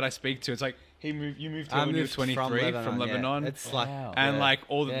people that I speak to, it's like, you moved here when you were 23 from Lebanon. Yeah. It's like, and like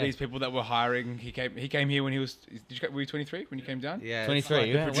all of these people that were hiring, he came here when he was, were you 23 when you came down? Yeah.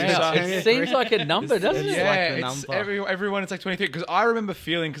 23. Like wow. It seems like a number, doesn't it? Yeah, like it's everyone, it's like 23. Because I remember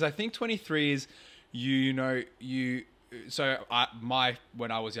feeling, because I think 23 is, so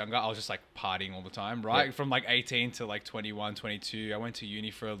when I was younger, I was just like partying all the time, right? Yeah. From like 18 to like 21, 22. I went to uni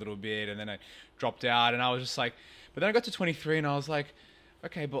for a little bit, and then I dropped out, and I was just like, but then I got to 23 and I was like,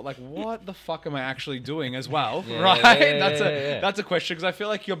 okay, but like, what the fuck am I actually doing as well, right? That's a question, because I feel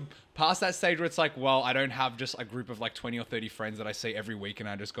like you're past that stage where it's like, well, I don't have just a group of like 20 or 30 friends that I see every week and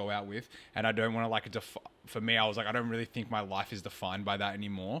I just go out with, and I don't want to like, for me, I was like, I don't really think my life is defined by that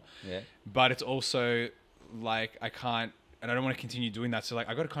anymore. Yeah. But it's also like, I can't, and I don't want to continue doing that. So like,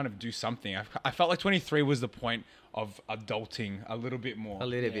 I got to kind of do something. I felt like 23 was the point of adulting a little bit more. A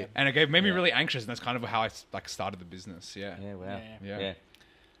little bit. And it made me really anxious, and that's kind of how I like started the business. Yeah. Yeah, wow. Yeah.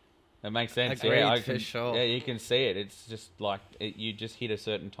 That makes sense. Agreed, for sure. Yeah, you can see it. It's just like you just hit a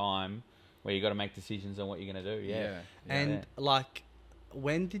certain time where you got to make decisions on what you're going to do. Yeah. And like,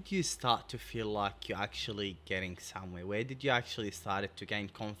 when did you start to feel like you're actually getting somewhere? Where did you actually started to gain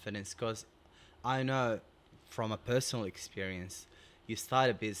confidence? Because I know from a personal experience, you start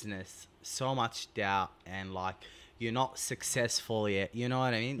a business, so much doubt, and like, you're not successful yet. You know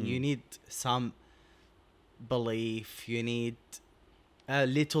what I mean? You need some belief. You need a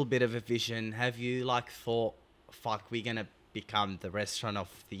little bit of a vision. Have you like thought, fuck, we're gonna become the restaurant of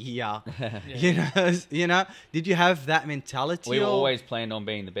the year? You know, did you have that mentality? We always planned on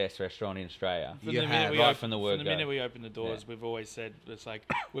being the best restaurant in Australia. From the minute we opened the doors, we've always said, it's like,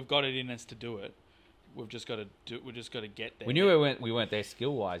 we've got it in us to do it. We've just got to get there. We knew we weren't there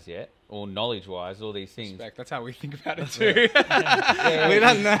skill wise yet, or knowledge wise, all these things. Respect. That's how we think about it too. We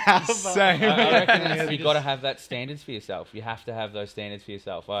don't know how. Same. I reckon you've got to have that standards for yourself. You have to have those standards for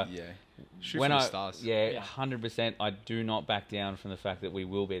yourself. Shoot for the stars. 100%. I do not back down from the fact that we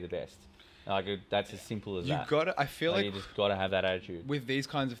will be the best. Like, that's as simple as that. I feel like you just got to have that attitude. With these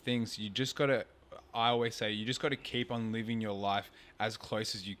kinds of things, you just got to. I always say you just got to keep on living your life as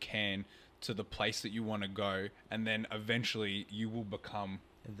close as you can to the place that you want to go, and then eventually you will become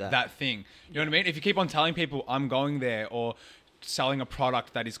that thing. You know what I mean? If you keep on telling people I'm going there, or selling a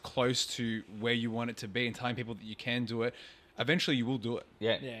product that is close to where you want it to be, and telling people that you can do it, eventually you will do it.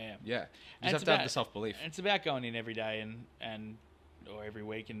 Yeah. You just have to have the self-belief. It's about going in every day and or every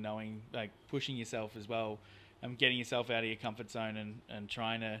week and knowing, like, pushing yourself as well, and getting yourself out of your comfort zone and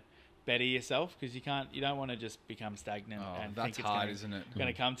trying to better yourself, because you don't want to just become stagnant and that's think it's hard, isn't it? going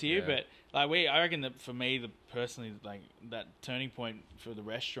to come to you. But like I reckon that for me, personally, like, that turning point for the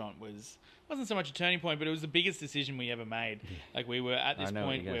restaurant wasn't so much a turning point, but it was the biggest decision we ever made. Like, we were at this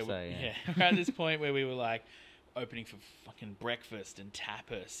point where we're at this point where we were like opening for fucking breakfast and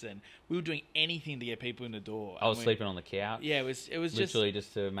tapas, and we were doing anything to get people in the door. I was sleeping on the couch. Yeah, it was literally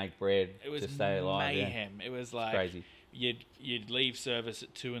just to make bread. It was to stay alive. mayhem. It was like crazy. You'd leave service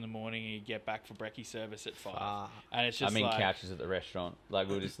at 2 a.m. and you'd get back for brekkie service at 5. And it's just couches at the restaurant. Like,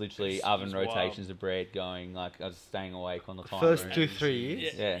 we were just literally oven rotations of bread going. Like, I was staying awake on the time. First 2-3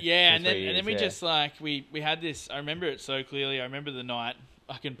 years. Yeah, and then we just like we had this. I remember it so clearly. I remember the night.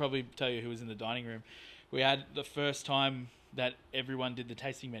 I can probably tell you who was in the dining room. We had the first time that everyone did the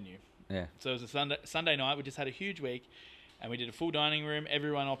tasting menu. Yeah. So it was a Sunday night. We just had a huge week, and we did a full dining room.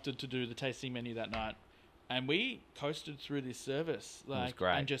 Everyone opted to do the tasting menu that night. And we coasted through this service, like, it was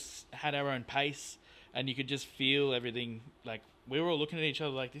great. And just had our own pace, and you could just feel everything. Like, we were all looking at each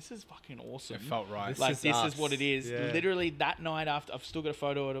other like, this is fucking awesome. It felt right. This is what it is. Yeah. Literally that night after, I've still got a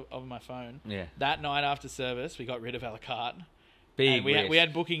photo of my phone. Yeah. That night after service, we got rid of a la carte. Big and we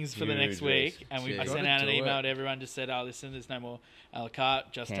had bookings for the next week, risk. and I sent out an email to everyone, just said, "Oh, listen, there's no more a la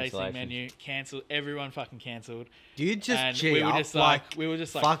carte, just tasting menu, cancel." Everyone fucking cancelled. Do you just and we were just like, fuck. We were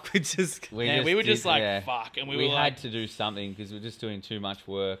just like, fuck, and we had to do something because we were just doing too much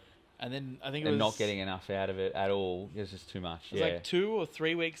work. And then I think it was not getting enough out of it at all. It was just too much. It was like 2 or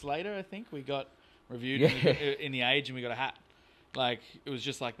 3 weeks later, I think we got reviewed in the Age, and we got a hat. Like, it was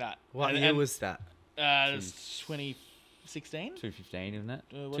just like that. What year was that? It was 2016? 215, isn't it?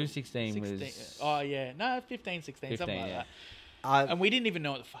 216 was... Oh, yeah. No, 15, 16, something like that. And we didn't even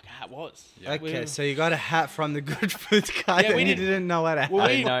know what the fuck a hat was. Yeah. Okay, so you got a hat from the Good Food guy and you didn't know what a hat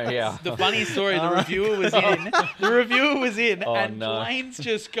was. The funny story, the reviewer was in. The reviewer was in, and Blayne's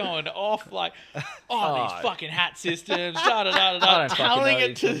just going off like, these fucking hat systems, telling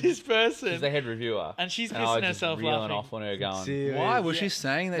it to this person. She's the head reviewer. And she's pissing herself laughing. Off on her going, why? Was she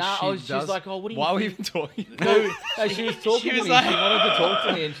saying that she does? She's like, oh, what do you Why think? were we even talking? No, she was talking to me. She wanted to talk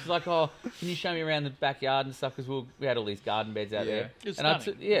to me, and she's like, oh, can you show me around the backyard and stuff? Because we had all these garden beds out there. It was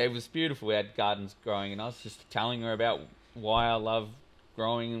it was beautiful. We had gardens growing, and I was just telling her about why I love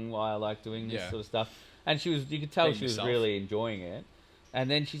growing and why I like doing this sort of stuff. And you could tell she was really enjoying it. And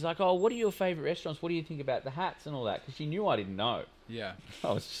then she's like, oh, what are your favourite restaurants? What do you think about the hats and all that? Because she knew I didn't know. Yeah.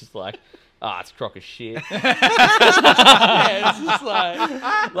 I was just like, it's a crock of shit. It's just like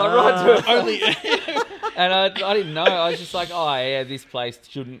right to it. Only. And I didn't know. I was just like, this place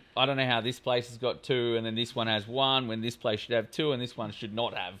shouldn't... I don't know how this place has got 2 and then this one has 1 when this place should have 2 and this one should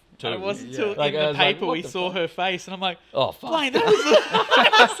not have 2. And it wasn't until in the paper we saw her face and I'm like, oh, fuck. Blayne, that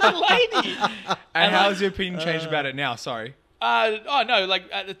was the lady. And how's your opinion changed about it now? Sorry.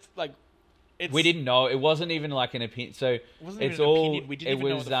 It's like... We didn't know. It wasn't even like an opinion. So it wasn't even an opinion. We didn't even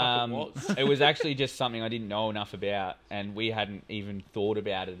know what the fuck it was. It was actually just something I didn't know enough about, and we hadn't even thought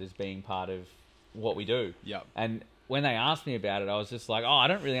about it as being part of what we do. Yep. And when they asked me about it, I was just like, I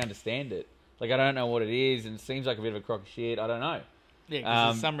don't really understand it. Like, I don't know what it is, and it seems like a bit of a crock of shit. I don't know. Yeah,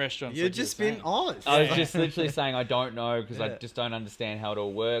 because some restaurants... You're just being honest. I was just literally saying I don't know because I just don't understand how it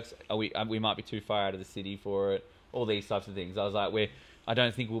all works. We might be too far out of the city for it. All these types of things. I was like, I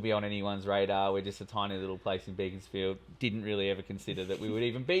don't think we'll be on anyone's radar. We're just a tiny little place in Beaconsfield. Didn't really ever consider that we would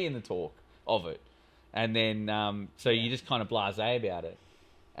even be in the talk of it. And then, you just kind of blasé about it.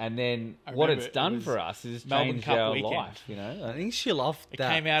 And then what it's done for us is changed our life, you know? I think she loved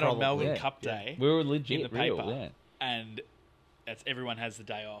that. It came out on Melbourne Cup Day. We were legit in the paper. Real, and everyone has the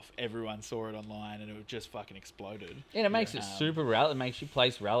day off. Everyone saw it online and it just fucking exploded. And it makes it super relevant. It makes your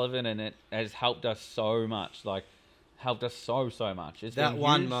place relevant and it has helped us so much. Like, helped us so much. It's that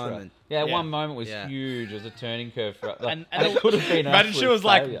one moment. One moment was huge. It was a turning curve for us. Like, and it could have been. Imagine she was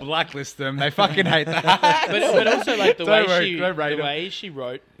like, blacklist them. They fucking hate that. but also like the way she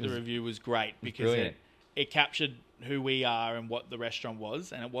wrote the review was great because it captured who we are and what the restaurant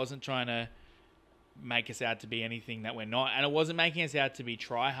was, and it wasn't trying to make us out to be anything that we're not, and it wasn't making us out to be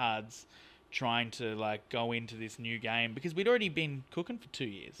tryhards trying to like go into this new game because we'd already been cooking for 2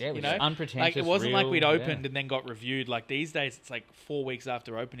 years. Yeah, you was know, unpretentious. like it wasn't like real, we'd opened yeah. and then got reviewed. Like these days, it's like 4 weeks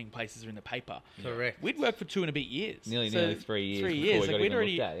after opening, places are in the paper. Correct. We'd worked for 2 and a bit years, Nearly 3 years. 3 before years. we got Like we'd even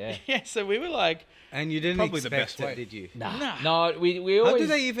already, looked at, yeah. So we were like, And you didn't Probably the expect best it, way. did you? nah. No, we How always. do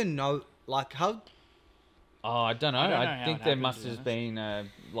they even know? Like, how? Oh, I don't know. I don't know I how think it there happened, must to be have been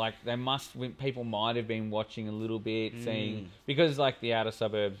like they must. People might have been watching a little bit, seeing because like the outer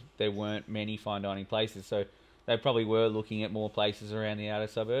suburbs, there weren't many fine dining places, so they probably were looking at more places around the outer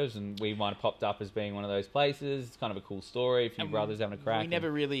suburbs, and we might have popped up as being one of those places. It's kind of a cool story. A few And brothers having a crack. We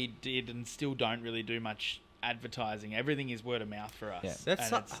never really did, and still don't really do much advertising. Everything is word of mouth for us. Yeah.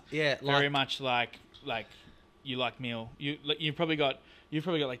 That's And it's yeah. very Like, much like you like meal. You've probably got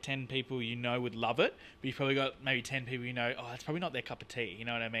like 10 people you know would love it, but you've probably got maybe 10 people you know, oh, that's probably not their cup of tea. You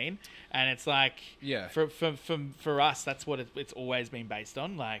know what I mean? And it's like, Yeah. for us, that's what it's always been based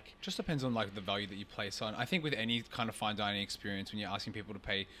on. Like, Just depends on like the value that you place on. I think with any kind of fine dining experience, when you're asking people to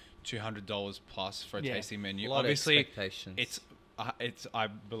pay $200 plus for a Yeah. tasting menu, a lot obviously of expectations. it's I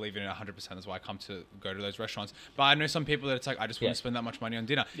believe in it 100%. That's why I come to go to those restaurants. But I know some people that it's like I just wouldn't Yeah. spend that much money on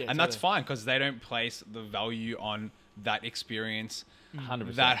dinner, Yeah, and that's totally. fine because they don't place the value on that experience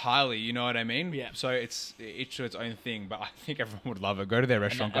 100%. that highly. You know what I mean? Yeah. So it's each to its own thing. But I think everyone would love it. Go to their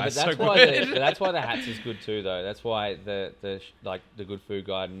restaurant, But guys. that's So why good. that's why the hats is good too, though. That's why the Good Food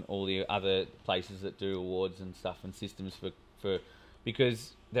Guide and all the other places that do awards and stuff and systems for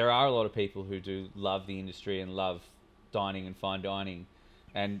because there are a lot of people who do love the industry and love dining and fine dining,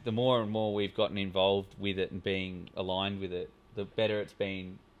 and the more and more we've gotten involved with it and being aligned with it, the better it's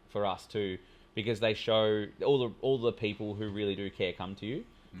been for us too, because they show all the people who really do care come to you,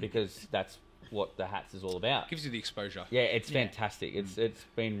 because that's what the hats is all about. Gives you the exposure. Yeah, it's fantastic. It's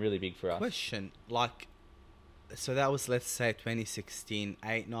been really big for us. question, like, so that was, let's say, 2016,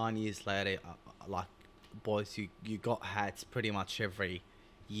 8-9 years later, like, boys, you got hats pretty much every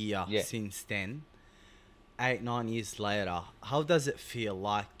year since then. 8-9 years later, how does it feel,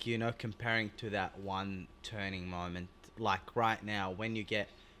 like, you know, comparing to that one turning moment, like right now when you get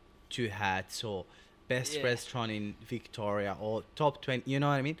 2 hats or best restaurant in Victoria or top 20, you know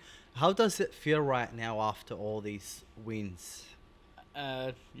what I mean? How does it feel right now after all these wins?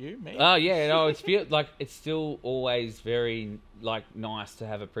 me? Oh yeah, no, it's still always very like nice to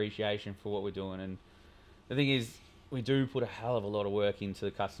have appreciation for what we're doing, and the thing is, we do put a hell of a lot of work into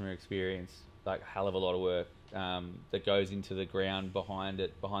the customer experience, like a hell of a lot of work that goes into the ground behind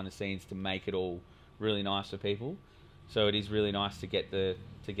the scenes to make it all really nice for people. So it is really nice to get that,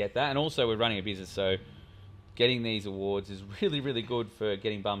 and also we're running a business, so getting these awards is really, really good for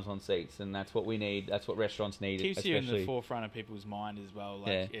getting bums on seats, and that's what we need. That's what restaurants need. Keeps you in the especially. forefront of people's mind as well.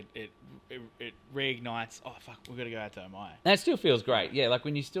 Like it reignites. Oh fuck, we've got to go out to O.MY. And it still feels great, yeah. Like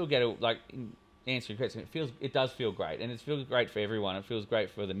when you still get answering questions, it does feel great, and it feels great for everyone. It feels great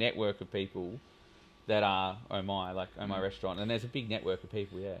for the network of people that are O.MY, like O.MY Restaurant, and there's a big network of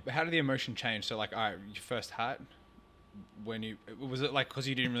people, yeah. But how did the emotion change? So like, all right, your first hat, was it like because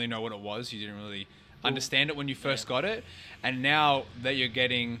you didn't really know what it was, you didn't really understand it when you first got it, and now that you're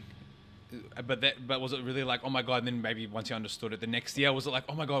getting, but was it really like, oh my god? And then maybe once you understood it, the next year was it like,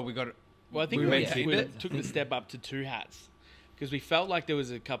 oh my god, we got it? Well, I think we we maintained it. took the step up to 2 hats because we felt like there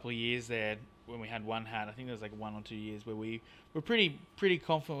was a couple of years there when we had 1 hat. I think there was like 1 or 2 years where we were pretty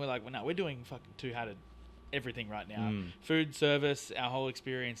confident. We're like, well, no, we're doing fucking 2-hatted everything right now. Food, service, our whole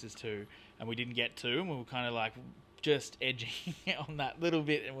experience is 2, and we didn't get 2, and we were kind of like just edging on that little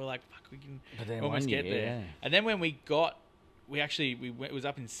bit, and we're like, fuck, we can almost get there. Yeah. And then when we went, it was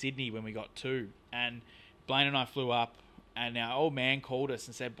up in Sydney when we got 2, and Blayne and I flew up, and our old man called us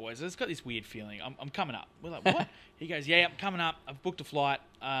and said, boys, I've got this weird feeling. I'm coming up. We're like, what? He goes, yeah, I'm coming up. I've booked a flight.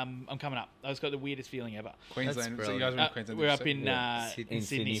 I'm coming up. I just got the weirdest feeling ever. Queensland. That's So you guys were in Queensland. We're did up you in say? In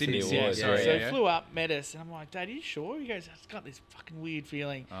Sydney. Sydney for the yeah, awards, sorry, So yeah. flew up, met us, and I'm like, Dad, are you sure? He goes, I've got this fucking weird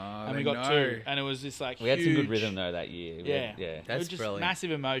feeling. they And we got know. 2, and it was just like We had some good huge- rhythm though that year. Yeah, yeah. It That's was just brilliant.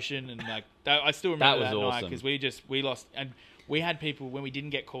 massive emotion, and like I still remember That that, was night awesome. because we lost, and we had people when we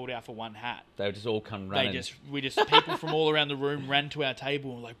didn't get called out for 1 hat. They would just all come running. People from all around the room ran to our table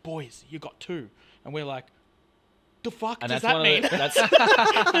and were like, boys, you got 2, and we're like, the fuck And does that's that one mean?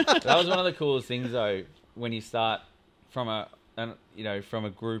 of that was one of the coolest things though, when you start from a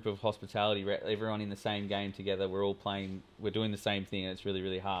group of hospitality, everyone in the same game together. We're all playing. We're doing the same thing, and it's really,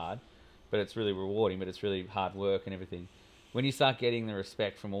 really hard, but it's really rewarding. But it's really hard work and everything. When you start getting the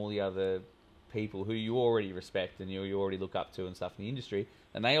respect from all the other people who you already respect and you already look up to and stuff in the industry,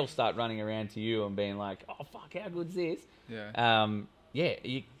 and they all start running around to you and being like, "Oh fuck, how good's this?" Yeah.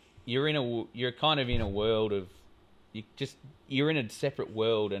 You're kind of in a world of you're in a separate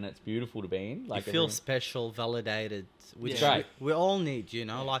world, and it's beautiful to be in. Like you feel special, validated, which Yeah. we all need, you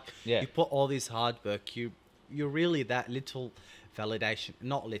know. Like Yeah. you put all this hard work, you're really that little validation,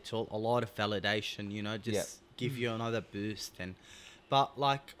 not little, a lot of validation, you know, just give you another boost. But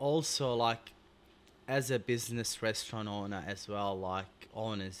like also like as a business restaurant owner as well, like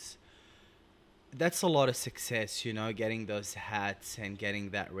owners, that's a lot of success, you know, getting those hats and getting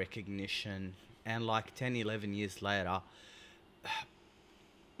that recognition. And like 10, 11 years later,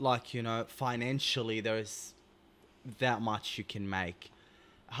 like, you know, financially there is that much you can make.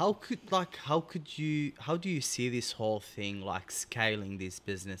 How do you see this whole thing, like scaling this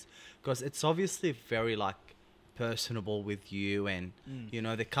business? Because it's obviously very like personable with you and, you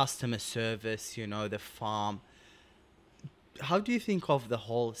know, the customer service, you know, the farm. How do you think of the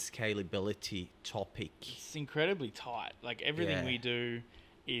whole scalability topic? It's incredibly tight. Like everything we do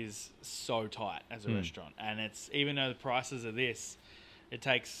is so tight as a restaurant, and it's, even though the prices are this, it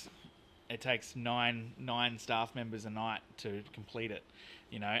takes nine staff members a night to complete it,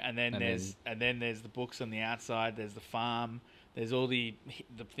 you know. And then there's the books on the outside. There's the farm. There's all the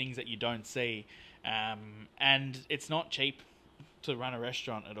things that you don't see, and it's not cheap to run a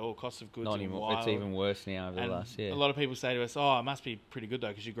restaurant at all. Cost of goods Not are anymore. wild. It's even worse now over the last year. A lot of people say to us, "Oh, it must be pretty good though,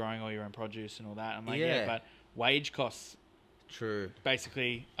 because you're growing all your own produce and all that." I'm like, yeah, but wage costs. True.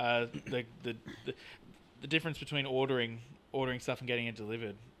 Basically, the difference between ordering stuff and getting it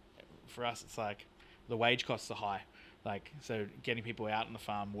delivered, for us, it's like the wage costs are high. Like, so getting people out on the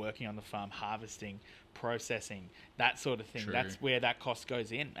farm, working on the farm, harvesting, processing, that sort of thing. True. That's where that cost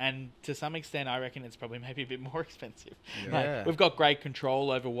goes in. And to some extent, I reckon it's probably maybe a bit more expensive. Yeah. Like, we've got great control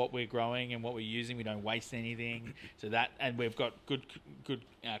over what we're growing and what we're using. We don't waste anything. So that, and we've got good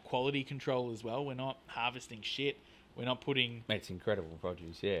quality control as well. We're not harvesting shit. We're not putting... It's incredible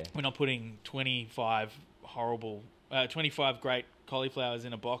produce, yeah. We're not putting 25 great cauliflowers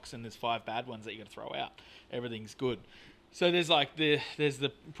in a box and there's 5 bad ones that you're going to throw out. Everything's good. So there's like there's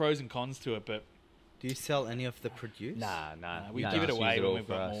the pros and cons to it, but... Do you sell any of the produce? Nah. We No, give it just away use when all we've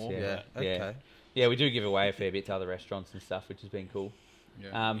for got us, more. Yeah. but- Okay. Yeah, we do give away a fair bit to other restaurants and stuff, which has been cool.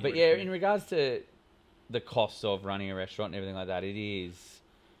 Yeah, But yeah, in regards to the costs of running a restaurant and everything like that, it is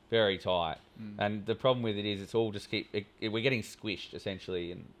very tight. And the problem with it is it's all just we're getting squished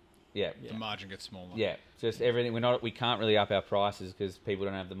essentially, and the margin gets smaller. yeah, just everything. We can't really up our prices because people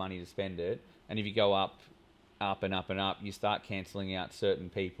don't have the money to spend it. And if you go up and up and up, you start cancelling out certain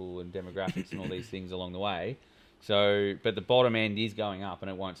people and demographics and all these things along the way. So, but the bottom end is going up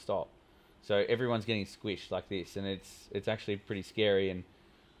and it won't stop. So everyone's getting squished like this, and it's actually pretty scary. And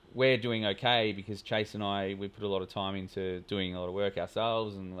we're doing okay because Chase and I, we put a lot of time into doing a lot of work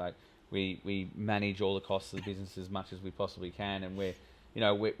ourselves, and like we manage all the costs of the business as much as we possibly can, and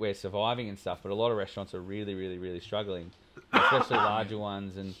we're surviving and stuff. But a lot of restaurants are really, really, really struggling, especially larger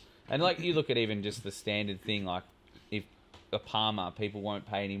ones. And like you look at even just the standard thing, like if a Parma, people won't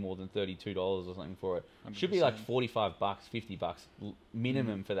pay any more than $32 or something for it. It should be like $45, $50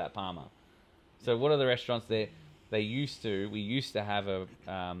 minimum for that Parma. So what are the restaurants there? We used to have a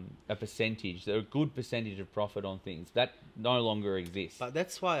percentage, a good percentage of profit on things. That no longer exists. But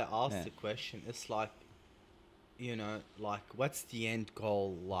that's why I asked the question. It's like, you know, like what's the end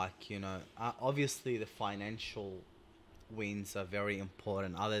goal? Like, you know, obviously the financial wins are very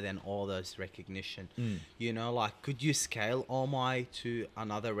important other than all those recognition. You know, like could you scale O.MY to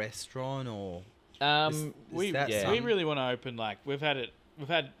another restaurant or... we really want to open, like we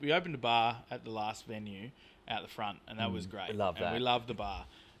opened a bar at the last venue out the front, and that was great. We love that. And we love the bar.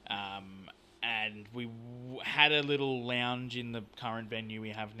 And we had a little lounge in the current venue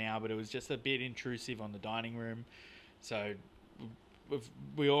we have now, but it was just a bit intrusive on the dining room. So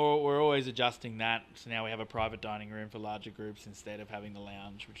we're always adjusting that. So now we have a private dining room for larger groups instead of having the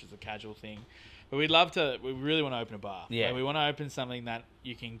lounge, which is a casual thing. But we really want to open a bar. Yeah. Like, we want to open something that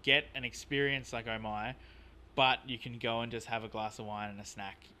you can get an experience like O.MY, but you can go and just have a glass of wine and a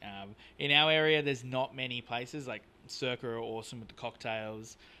snack. In our area, there's not many places. Like Circa are awesome with the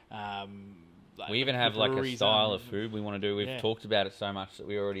cocktails. We even have like a style of food we want to do. We've talked about it so much that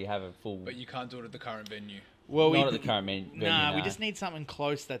we already have a full... But you can't do it at the current venue. Well, not at the current venue. Nah, we just need something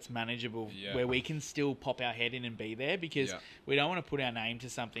close that's manageable, where we can still pop our head in and be there, because we don't want to put our name to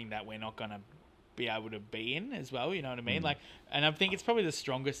something that we're not going to be able to be in as well. You know what I mean? Like, and I think it's probably the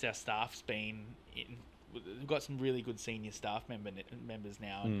strongest our staff's been in. We've got some really good senior staff members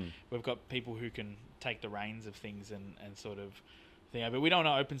now, and we've got people who can take the reins of things and sort of thing. But we don't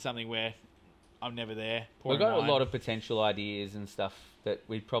want to open something where I'm never there. We've got a lot of potential ideas and stuff that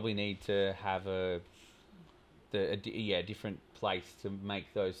we probably need to have a different place to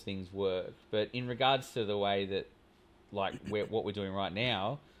make those things work. But in regards to the way that like what we're doing right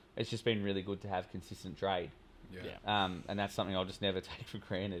now, it's just been really good to have consistent trade. Yeah. And that's something I'll just never take for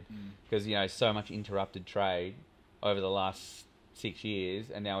granted, because you know, so much interrupted trade over the last 6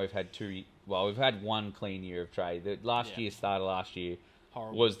 years, and now we've had we've had one clean year of trade. The last year started last year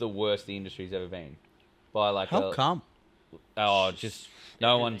Horrible. was the worst the industry's ever been. By like How come? Oh, just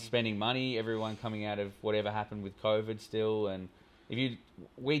no one spending money. Everyone coming out of whatever happened with COVID still, and if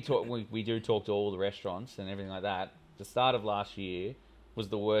we do talk to all the restaurants and everything like that. The start of last year was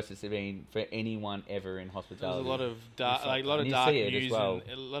the worst it's been for anyone ever in hospitality. There was a lot of dark news, and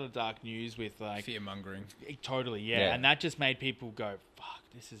a lot of dark news with like fear mongering. Totally, yeah, and that just made people go, "Fuck,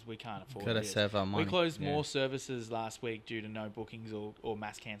 we can't afford Gotta this." save our money. We closed more services last week due to no bookings or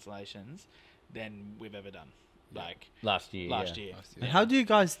mass cancellations than we've ever done. Like last year. And how do you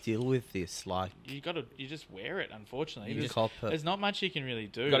guys deal with this? Like, you just wear it. Unfortunately, you just cop it. there's not much you can really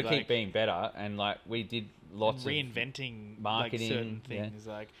do. You got to keep being better, and like we did lots reinventing of marketing, like, certain things,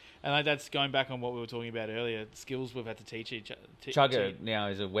 like, and like that's going back on what we were talking about earlier. Skills we've had to teach each other. Chugga now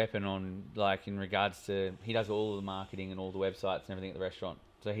is a weapon on, like, in regards to, he does all the marketing and all the websites and everything at the restaurant.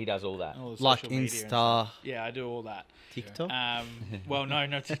 So he does all that. All the like social media and Insta, stuff. Yeah, I do all that. TikTok. Well,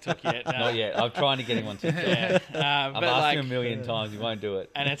 no TikTok yet. No. Not yet. I'm trying to get him on TikTok. Yeah, I've but asked like, him a million times. He won't do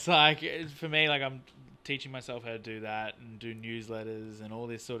it. and it's like, for me, like, I'm teaching myself how to do that and do newsletters and all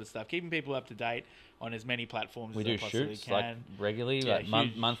this sort of stuff, keeping people up to date on as many platforms We as I do possibly shoots can. like regularly, Yeah,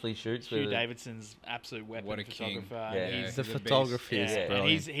 like Hugh- monthly shoots. Hugh with Davidson's absolute weapon What a king. photographer. Yeah. And He's the a beast. photography is yeah, and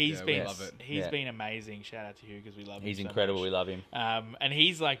brilliant. he's Yeah, we been love it. he's been amazing. Shout out to Hugh because we love him. He's so incredible. much. We love him. And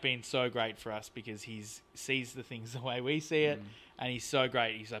he's like been so great for us because he's sees the things the way we see it, and he's so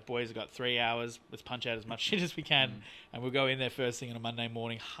great. He's like, boys, I've got 3 hours. Let's punch out as much shit as we can, and we'll go in there first thing on a Monday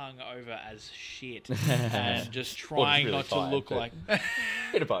morning, hung over as shit, and just trying really not to tired, look but- like.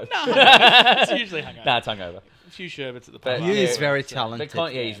 Bit of both. It's usually hungover. Nah, it's hungover. A few sherbets at the But pub. Hugh yeah, is very But talented.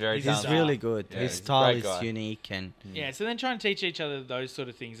 yeah, he's very He's He's talented. really good. Yeah, His he's a style great is guy. unique, and Yeah, so then trying to teach each other those sort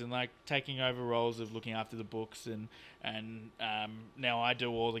of things, and like taking over roles of looking after the books, and now I do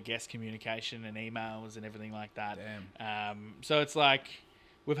all the guest communication and emails and everything like that. Damn. So it's like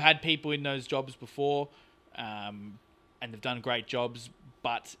we've had people in those jobs before, and they've done great jobs,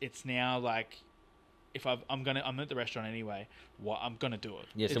 but it's now like if I'm at the restaurant anyway, I'm gonna do it.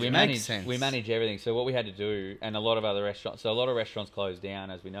 Yeah, so It's- we makes manage sense. everything. So what we had to do, and a lot of other restaurants, so a lot of restaurants closed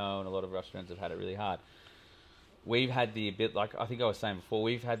down, as we know, and a lot of restaurants have had it really hard. We've had the bit, like I think I was saying before,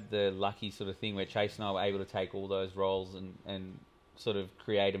 we've had the lucky sort of thing where Chase and I were able to take all those roles and sort of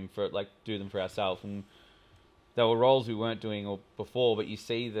create them for, like, do them for ourselves. And there were roles we weren't doing before, but you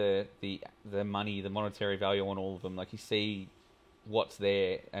see the money, the monetary value on all of them. Like, you see what's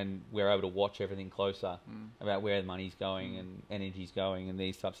there, and we're able to watch everything closer about where the money's going and energy's going and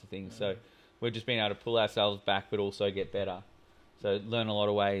these types of things. So we've just been able to pull ourselves back, but also get better. So learn a lot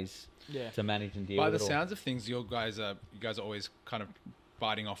of ways to manage and deal By with the it all. sounds of things, you guys are always kind of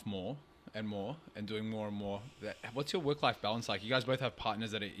biting off more and doing more and more. What's your work-life balance like? You guys both have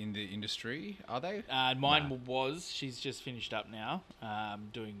partners that are in the industry, are they? Mine was. She's just finished up now.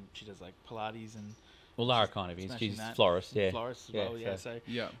 She does like Pilates and. Well, Lara kind of is. Smashing She's that. florist, yeah. Florist as well, yeah. So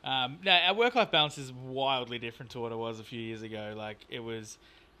Yeah. no, our work-life balance is wildly different to what it was a few years ago. Like, it was,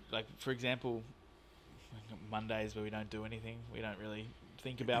 like, for example, Mondays where we don't do anything. We don't really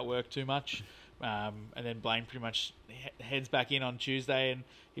think about work too much. And then Blayne pretty much heads back in on Tuesday, and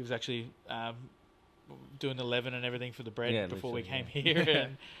he was actually doing the leaven and everything for the bread Yeah, before we came literally, here.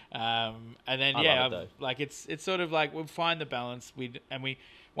 And then I love it, though. like it's sort of like we'll find the balance.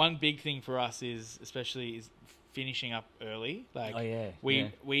 One big thing for us is finishing up early. Like, Oh, yeah,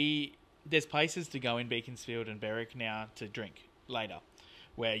 we there's places to go in Beaconsfield and Berwick now to drink later,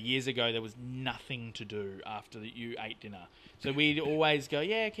 where years ago there was nothing to do after you ate dinner. So we'd always go,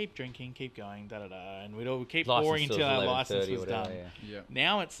 keep drinking, keep going, da da da, and we'd all keep License pouring till until our 11:30 license or was whatever, done. Yeah.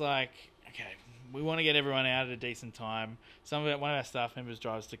 Now it's like, okay, we want to get everyone out at a decent time. One of our staff members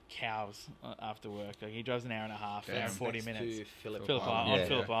drives to Cows after work. Like, he drives an hour and a half, Damn. hour and 40 next minutes. to Phillip Phillip Island. Island, Yeah. on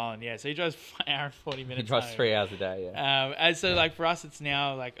Phillip Island, yeah. So he drives an hour and 40 minutes. He drives home. 3 hours a day, yeah. And so, like, for us, it's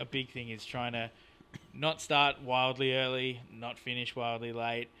now like a big thing is trying to not start wildly early, not finish wildly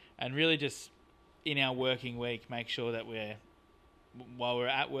late, and really just in our working week make sure that while we're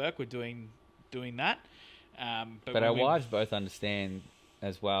at work, we're doing that. But when our wives both understand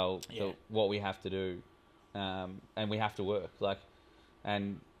as well Yeah. what we have to do, and we have to work. Like,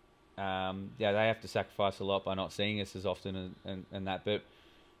 and they have to sacrifice a lot by not seeing us as often and that. But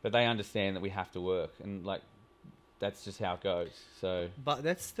they understand that we have to work, and like that's just how it goes. So, but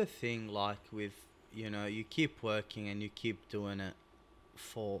that's the thing. Like, with you keep working and you keep doing it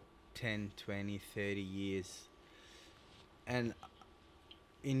for 10, 20, 30 years. and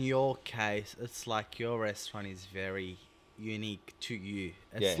in your case, it's like your restaurant is very unique to you.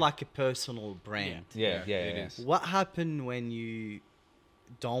 It's like a personal brand. Yeah, it yeah. is. What happened when you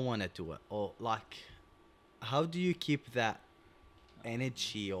don't want to do it, or like, how do you keep that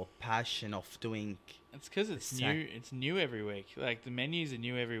energy or passion of doing? It's because it's new. It's new every week. Like the menus are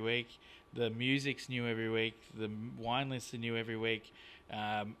new every week. The music's new every week. The wine lists are new every week.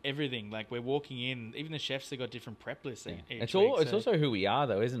 Everything. Like we're walking in. Even the chefs have got different prep lists. Each It's week, It's also who we are,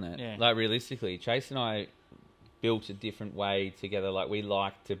 though, isn't it? Yeah. Like realistically, Chase and I built a different way together. Like we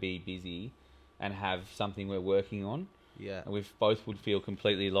like to be busy and have something we're working on. Yeah. And we both would feel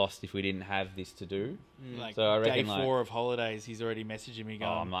completely lost if we didn't have this to do. Like So I reckon, day 4 of holidays, he's already messaging me going,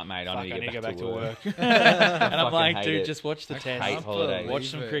 "Oh, I'm like, mate, I need to go back to work." I And I'm fucking like, hate dude, it. just watch the test. hate holidays. Watch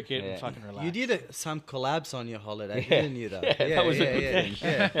some Believe it. cricket Yeah. and fucking relax. You did some collabs on your holiday, Yeah. didn't you? Though. Yeah, that was a good thing.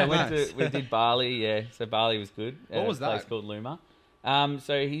 Yeah, nice. We did Bali, yeah. So Bali was good. What was A place that? called Luma.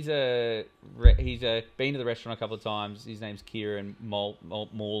 So he's been to the restaurant a couple of times. His name's Kieran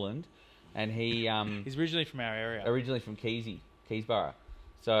Morland, and He's originally from our area. originally from Keysborough.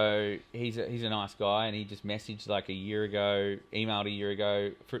 So he's a nice guy, and he just messaged like emailed a year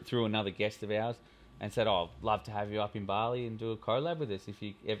ago through another guest of ours, and said, "Oh, I'd love to have you up in Bali and do a collab with us. If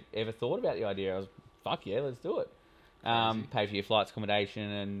you ever thought about the idea." I was, "Fuck yeah, let's do it." Pay for your flights, accommodation,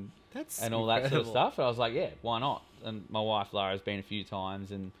 and all that sort of stuff. And I was like, "Yeah, why not?" And my wife Lara has been a few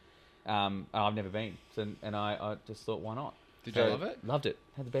times, and I've never been, and I just thought, why not? Did you love it? Loved it.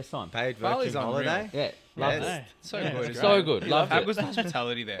 Had the best time. Paid Bali's working unreal. holiday. Yeah, loved Yeah, it. So Yeah, good. it's So good. Loved How it. was the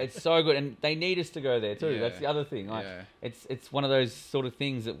hospitality there? It's so good, and they need us to go there too. Yeah. That's the other thing. Like, Yeah. it's one of those sort of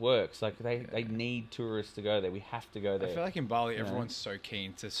things that works. Like they need tourists to go there. We have to go I there. feel like in Bali, know? everyone's so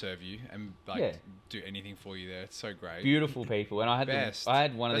keen to serve you and like Yeah. do anything for you there. It's so great. Beautiful people, and I had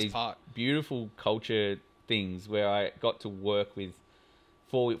one of Best these part. beautiful culture things where I got to work with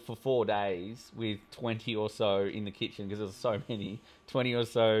for 4 days with 20 or so in the kitchen, because there was so many 20 or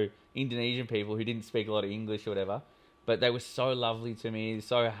so Indonesian people who didn't speak a lot of English or whatever, but they were so lovely to me,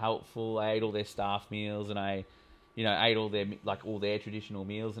 so helpful. I ate all their staff meals, and I ate all their traditional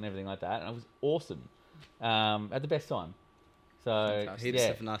meals and everything like that, and it was awesome. Had the best time. So Fantastic. Heaps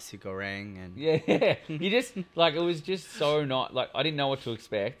of nasi goreng and yeah, you just like, it was just so not like, I didn't know what to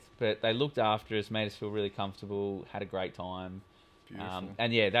expect, but they looked after us, made us feel really comfortable, had a great time. Beautiful.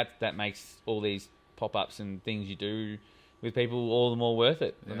 And yeah, that makes all these pop-ups and things you do with people all the more worth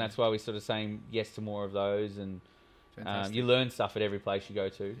it. Yeah. And that's why we're sort of saying yes to more of those. And Fantastic. you learn stuff at every place you go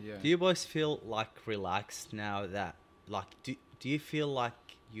to. Yeah. Do you boys feel like relaxed now that like do you feel like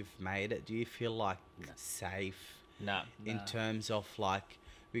you've made it? Do you feel like safe Nah. in terms of like,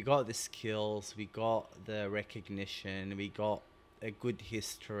 we got the skills, we got the recognition, we got a good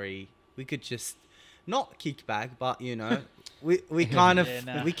history, we could just not kick back, but we kind of Yeah,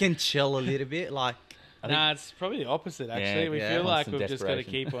 nah. we can chill a little bit, like Nah, it's probably the opposite. Actually, we yeah. feel like Constant we've just got to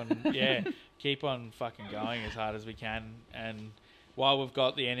desperation. keep on fucking going as hard as we can. And while we've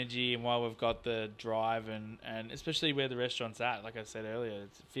got the energy and while we've got the drive, and especially where the restaurant's at, like I said earlier, it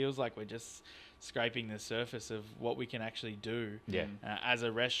feels like we're just scraping the surface of what we can actually do. Yeah. As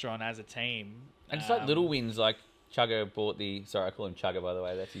a restaurant, as a team, And it's like little wins, like Chugga bought sorry, I call him Chugga, by the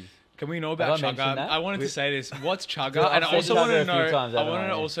way. That's his. Can we know Have about I mentioned Chugga? that? I wanted to say this. What's Chugga? I've And I said also Chugga wanted to a few know. times, I haven't wanted I?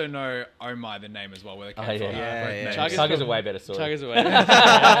 to Yeah. also know Oh.MY, the name as well, where they came Oh, from. yeah. Yeah, Both yeah. names. Chugga's Chugga's a way better story. Chugga's away.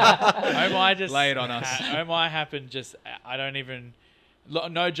 Oh.MY just Lay it on us. Oh.MY happened just. I don't even.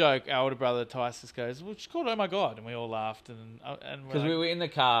 No joke. Our older brother Tice just goes, "Well, it's called Oh My God," and we all laughed. And Because we were in the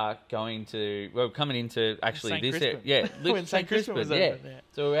car coming coming into actually St. this. Crispin. Yeah, When St. Crispin was yeah. open, yeah.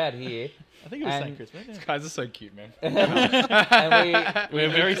 So we're out here, I think it was And- St. Crispin. Yeah. These guys are so cute, man. and We're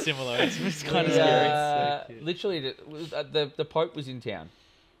very similar. It's kind of we, scary. literally, the Pope was in town,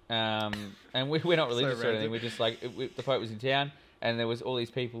 and we're not religious or random. anything. We're just like, the Pope was in town, and there was all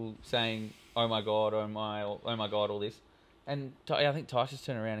these people saying, "Oh my God, oh my God," all this, and I think Tice just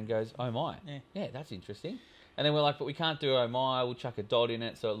turned around and goes, "Oh my, yeah, that's interesting." And then we're like, "But we can't do oh my. We'll chuck a dot in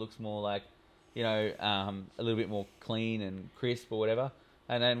it so it looks more like, a little bit more clean and crisp or whatever."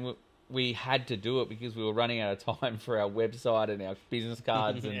 And then we had to do it because we were running out of time for our website and our business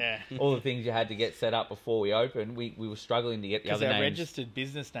cards and Yeah. all the things you had to get set up before we opened. We were struggling to get the Because other our names. registered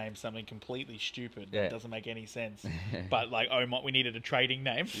business name's something completely stupid. Yeah. That doesn't make any sense. But like Oh.MY, we needed a trading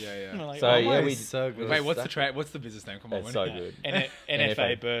name. Yeah, yeah. We're like, So, Oh.MY. yeah, Oh, we- it's so good. Wait, what's the business name? Come on, That's man. so good.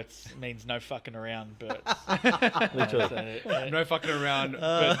 NFA Berts means no fucking around Berts. Literally. So, No fucking around.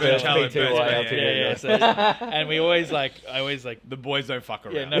 Bert's Bertoncello, P2Y, Bert's, yeah, yeah. So, and I always like The boys don't fuck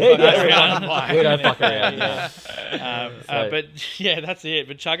around. yeah, no fucking around. We don't fuck around. Yeah. So- But yeah, that's it.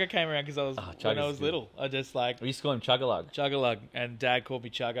 But Chugga came around because when I Chugga's was good. little. I just like We used to call him Chuggalug. Chuggalug, and Dad called me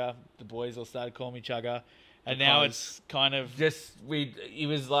Chugga. The boys all started calling me Chugga, and now it's kind of He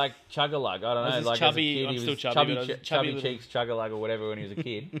was like Chuggalug. I don't I was know. just Like chubby- as a kid, I'm he still was chubby, chubby, but I was chubby chubby little- cheeks, Chuggalug or whatever when he was a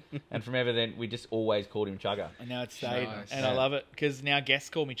kid. And from ever then, we just always called him Chugga. and now it's stayed, Nice. and I love it because now guests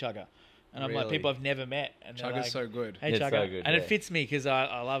call me Chugga, and I'm like Really? people I've never met, and they're Chugga's like, so good. "Hey It's Chugga," so good, and yeah. it fits me because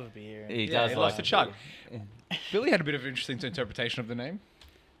I love a beer. And He Yeah, does he like likes to it. chug. Billy had a bit of interesting interpretation of the name.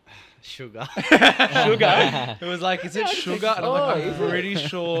 Sugar. Sugar. It was like, is it sugar? And I'm Oh, like, is I'm it? pretty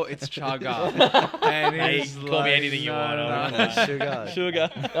sure it's Chugga. And Hey, he's call me anything you want, I don't mind. Sugar. Sugar.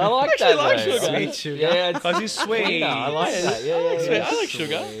 I like actually that. like though. sugar. Sweet sugar. Yeah, it's Because he's sweet. I like that. Yeah, yeah, Sweet. yeah. I like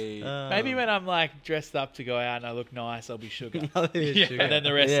sugar. Sweet. Maybe when I'm like dressed up to go out and I look nice, I'll be Sugar. Yeah. Sugar. And then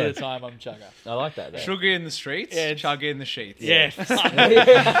the rest Yeah. of the time I'm Chugga. I like that. Though. Sugar in the streets, Yeah, it's- Chugga in the sheets. Yeah.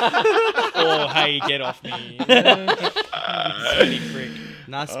 Or hey, get off me. Skinny freak.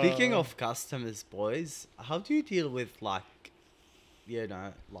 Now, speaking of customers, boys, how do you deal with like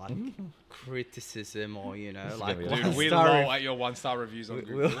criticism or is like gonna be Dude, we one-star low at your 1-star reviews on We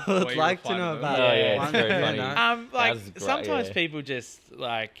Google. would where you like to reply know them. about Oh, yeah, one, it's very you funny. know. Like That's great, sometimes yeah. people just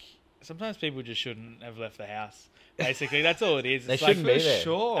sometimes people just shouldn't have left the house. Basically, that's all it is. They It's shouldn't like, be there.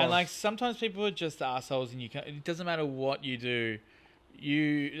 Sure. And like sometimes people are just assholes, and it doesn't matter what you do,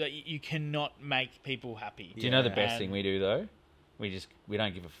 you cannot make people happy. Do you know the Yeah. best thing we do though? We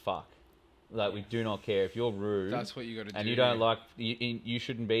don't give a fuck. Like we do not care if you're rude. That's what you got to do. and you don't like you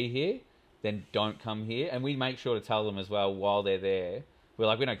shouldn't be here, then don't come here. And we make sure to tell them as well while they're there. We're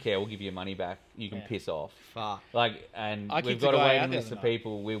like, we don't care. We'll give you your money back. You can Yeah. piss off. Fuck. Like, and I we've kicked got a a guy waiting out the list other of night.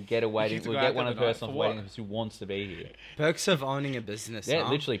 people. We'll get a waiting. kicked a We'll guy get out one the of the other night. person off For waiting what? list who wants to be here. Perks of owning a business. Yeah, huh?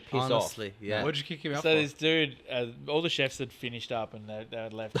 literally piss off. Honestly, yeah. What'd you kick him out So for? this dude, all the chefs had finished up and they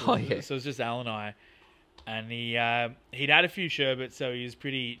had left. Oh, yeah. So it was just Al and I, and he'd had a few sherbets, so he was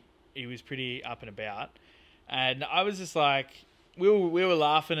pretty up and about. And I was just like, we were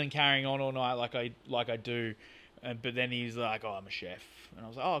laughing and carrying on all night like I do, but then he's like, oh, I'm a chef, and I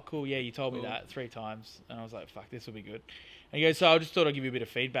was like, oh, cool, yeah, you told me that 3 times, and I was like, fuck, this will be good. And he goes, so I just thought I'd give you a bit of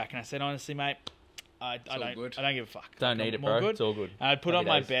feedback, and I said, honestly, mate, I all don't good. give a fuck. Don't need it, I'm all bro. good. It's all good. And I'd put Happy on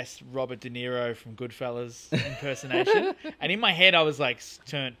my days. best Robert De Niro from Goodfellas impersonation, and in my head I was like,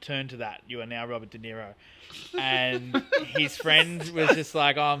 "Turn to that. You are now Robert De Niro." And his friend was just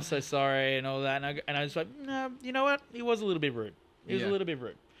like, "Oh, I'm so sorry," and all that. And I was like, "No, you know what? He was a little bit rude. He was Yeah. a little bit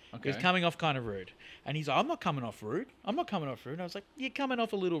rude. He was Okay. coming off kind of rude." And he's like, "I'm not coming off rude. I'm not coming off rude." And I was like, "You're coming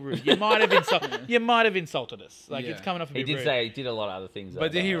off a little rude. You might have insulted us. Like Yeah. it's coming off a He bit did rude." say he did a lot of other things.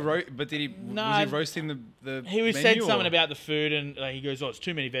 But did he though. was he No, roasting the He was menu, said or- something about the food, and he goes, "Oh, it's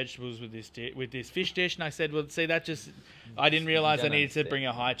too many vegetables with this fish dish." And I said, "Well, see, I didn't realize I don't needed to understand. bring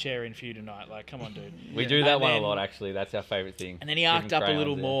a high chair in for you tonight. Like, come on, dude." We Yeah. do that And one then- a lot, actually. That's our favourite thing. And then he Give arced him up a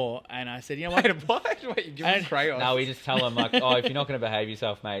little crayons, yeah. more, and I said, "You know what?" Wait, what? Wait, you give him And- crayons? No, we just tell them like, oh, if you're not going to behave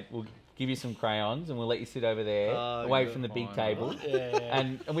yourself, mate, we'll give you some crayons and we'll let you sit over there, Oh, away yeah, from the big fine. table, Yeah.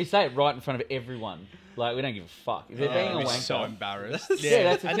 and we say it right in front of everyone. Like we don't give a fuck. If they're being a I'd be wanker, so embarrassed. Yeah,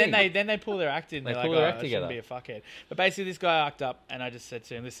 that's the and thing. then they pull their act in. They They're pull like, their "Oh, act I shouldn't together." be a fuckhead." But basically, this guy arced up, and I just said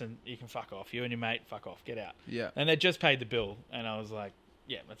to him, "Listen, you can fuck off. You and your mate, fuck off. Get out." Yeah. And they just paid the bill, and I was like,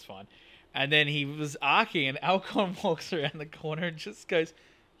 "Yeah, that's fine." And then he was arcing, and Alcon walks around the corner and just goes,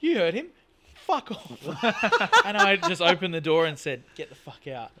 "You heard him. Fuck off." And I just opened the door and said, "Get the fuck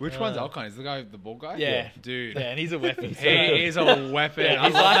out." Which one's Alcon? Is the guy the bald guy? Yeah. Dude. Yeah, and he's a weapon. He is a weapon. Yeah, I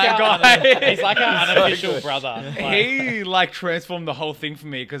he's love like that our guy. he's like our unofficial good. brother. Like, He like transformed the whole thing for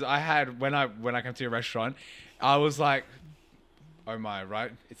me because I had when I came to your restaurant, I was like, oh my,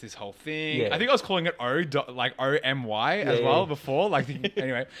 right? It's this whole thing. Yeah. I think I was calling it O-M-Y as Yeah, well yeah. before. Like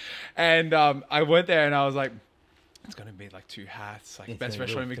anyway, and I went there and I was like, it's gonna be like 2 hats, like It's best gonna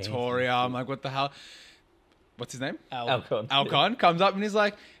be restaurant in real fancy. Victoria. I'm like, what the hell? What's his name? Alcon. Alcon comes up and he's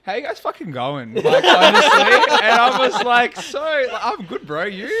like, "How you guys fucking going?" Like honestly, and I was like, I'm good, bro.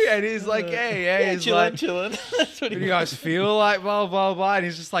 You?" And he's like, "Yeah." He's like, chilling. That's what "What do he you guys feel like?" Blah blah blah. And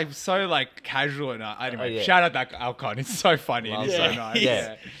he's just like so like casual. And anyway, Oh, yeah. shout out that Alcon. It's so funny and he's Yeah. so nice.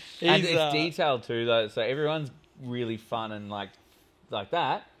 Yeah. Yeah. And He's, it's detailed too, though. So everyone's really fun and like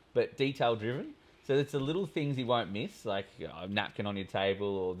that, but detail driven. So it's the little things you won't miss, like a napkin on your table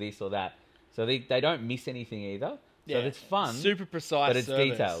or this or that. So they don't miss anything either. So it's fun. Super precise, but it's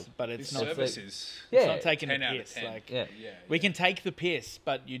service, detailed. But it's His not. service is Yeah. It's not taking the 10 out of piss. 10. Like Yeah. yeah. we can take the piss,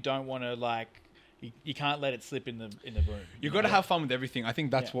 but you don't want to like. You can't let it slip in the room. You got to have fun with everything. I think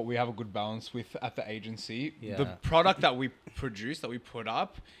that's Yeah. what we have a good balance with at the agency. Yeah. The product that we produce, that we put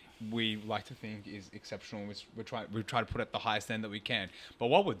up, we like to think is exceptional. We try to put it at the highest end that we can. But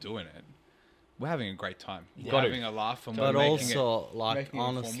while we're doing it, we're having a great time. We're having a laugh, and But we're making also, it, like, making it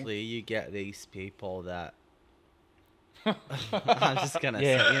honestly, you get these people that I'm just gonna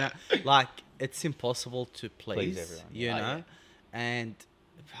say, you know, like, it's impossible to please everyone. you know, and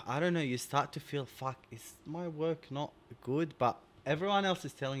I don't know. You start to feel, fuck, is my work not good? But everyone else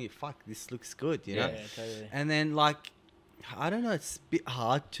is telling you, fuck, this looks good, you know. Yeah, totally. And then, like, I don't know, it's a bit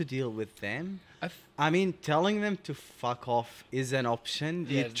hard to deal with them. I mean, telling them to fuck off is an option.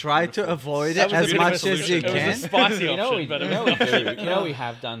 Yeah, You it's try beautiful. to avoid That it was a as bit of a much as you solution. It was a can. spicy You know, option, we, but you know we do. You know we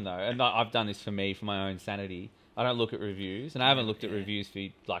have done though, and I've done this for me, for my own sanity. I don't look at reviews, and I haven't looked at reviews for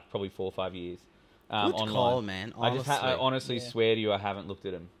like probably 4 or 5 years. Good Online. call, man. Honestly. I honestly swear to you, I haven't looked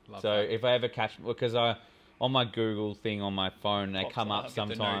at them. Love So that. if I ever catch, because on my Google thing on my phone, they Pops come up, up get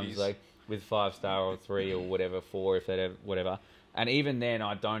the sometimes noties. like with 5-star or 3 or whatever, 4 if they whatever. And even then,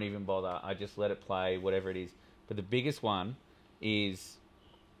 I don't even bother. I just let it play, whatever it is. But the biggest one is,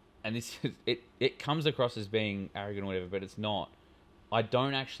 and this is, it comes across as being arrogant or whatever, but it's not. I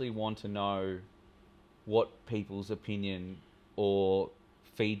don't actually want to know what people's opinion or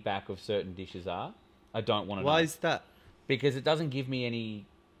feedback of certain dishes are. I don't want to know. Why is that? Because it doesn't give me any...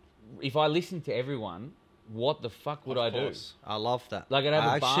 If I listen to everyone, what the fuck would I do? I love that. Like, I'd have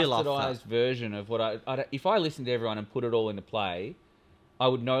I a actually love bastardized that. version of what if I listened to everyone and put it all into play, I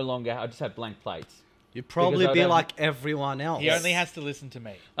would no longer... I'd just have blank plates. You'd probably I'd be have- like everyone else. He only has to listen to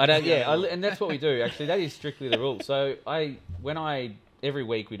me. I don't... Yeah, and that's what we do. Actually, that is strictly the rule. So, every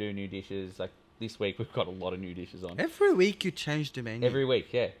week we do new dishes. Like, this week we've got a lot of new dishes on. Every week you change the menu. Every week,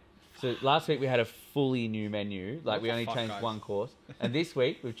 yeah. So last week we had a fully new menu. Like, What we the only fuck, changed guys? one course. And this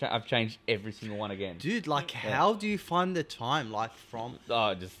week I've changed every single one again. Dude, like, how do you find the time? Like, from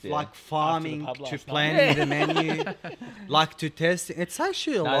Oh, just yeah. like farming pub to last night. planning the menu, like to testing. It's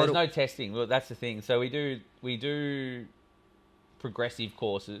actually a No, lot there's of. no testing. Well, that's the thing. So we do progressive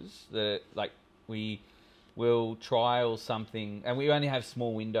courses that, like, we will trial something, and we only have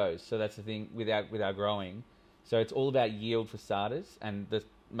small windows. So that's the thing with our growing. So it's all about yield for starters, and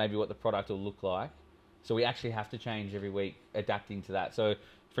maybe what the product will look like. So we actually have to change every week, adapting to that. So,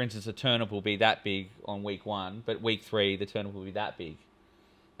 for instance, a turnip will be that big on week 1, but week 3 the turnip will be that big,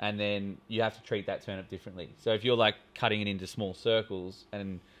 and then you have to treat that turnip differently. So if you're like cutting it into small circles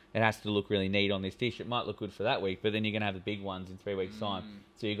and it has to look really neat on this dish, it might look good for that week, but then you're gonna have the big ones in 3 weeks' time.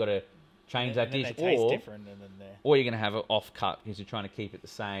 So you got to change that And then dish, they taste different, and then they're... or you're going to have it off cut because you're trying to keep it the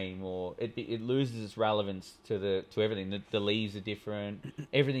same, or it loses its relevance to everything. The leaves are different.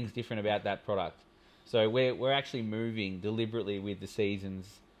 Everything's different about that product. So we're actually moving deliberately with the seasons,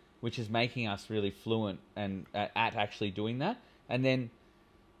 which is making us really fluent and at actually doing that. And then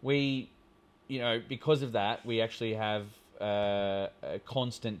we, because of that, we actually have a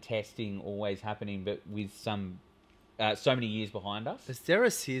constant testing always happening, but with so many years behind us. Is there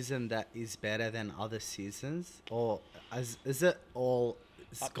a season that is better than other seasons, or is it all?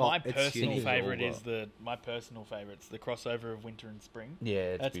 My personal unique? favourite is my personal favourite's the crossover of winter and spring.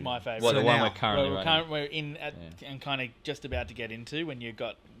 Yeah, That's my favourite. Well, the So one now- we're currently running. We're in and kind of just about to get into when you've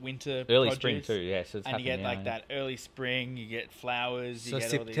got winter Early produce, spring too, yeah. So it's and you get happening like now, that early spring. You get flowers. So You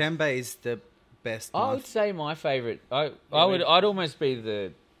get all these... September is the best I would month. say my favourite. I'd we're- almost be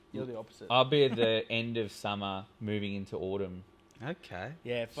the. You're the opposite. I'll be at the end of summer, moving into autumn. Okay.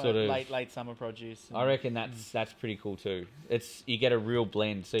 Yeah, sort of- late summer produce. I reckon that's pretty cool too. You get a real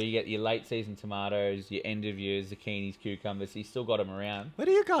blend. So you get your late season tomatoes, your end of your zucchinis, cucumbers. So you still got them around. Where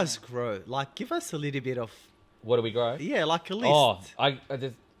do you guys grow? Like, give us a little bit of, What do we grow? yeah, like a list. Oh, I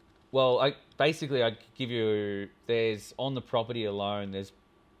give you. There's on the property alone. There's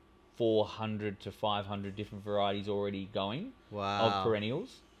 400 to 500 different varieties already going Wow. of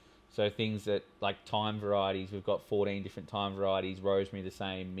perennials. So things that like thyme varieties, we've got 14 different thyme varieties, rosemary the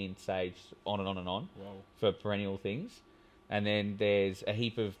same, mint, sage, on and on and on for perennial things. And then there's a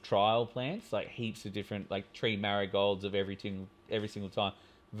heap of trial plants, like heaps of different, like tree marigolds of every single time,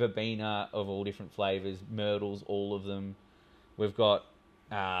 verbena of all different flavours, myrtles, all of them. We've got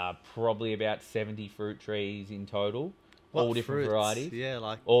probably about 70 fruit trees in total, What all different fruits? varieties. Yeah,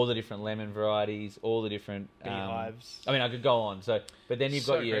 like All the different lemon varieties, all the different Beehives. I mean, I could go on. So, but then you've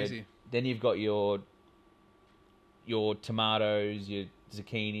got crazy. your tomatoes, your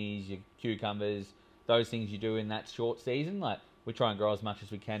zucchinis, your cucumbers, those things you do in that short season. Like, we try and grow as much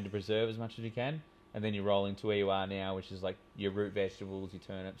as we can to preserve as much as we can, and then you roll into where you are now, which is like your root vegetables, your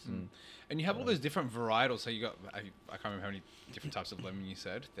turnips, And you have all those different varietals. So you got, I can't remember how many different types of lemon you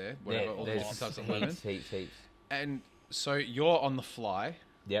said there. Whatever, all the there's different types of lemons. heaps. And so you're on the fly.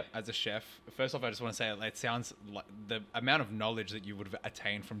 Yep. as a chef. First off, I just want to say it sounds like the amount of knowledge that you would have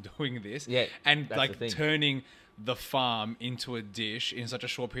attained from doing this, Yeah, and that's the like thing. turning the farm into a dish in such a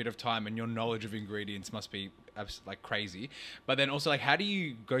short period of time, and your knowledge of ingredients must be like crazy. But then also, like, how do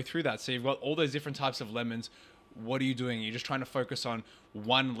you go through that? So you've got all those different types of lemons. What are you doing? You're just trying to focus on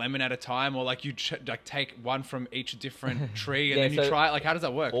one lemon at a time, or like you like take one from each different tree and Yeah, then you so try it? Like, how does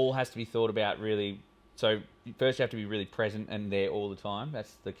that work? All has to be thought about really. So first you have to be really present and there all the time.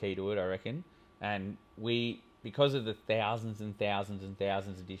 That's the key to it, I reckon. And because of the thousands and thousands and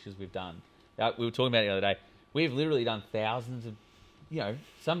thousands of dishes we've done, we were talking about it the other day. We've literally done thousands of,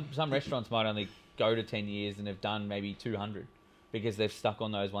 some restaurants might only go to 10 years and have done maybe 200 because they've stuck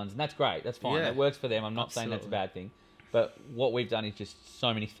on those ones. And that's great. That's fine. Yeah. That works for them. I'm not saying that's a bad thing. But what we've done is just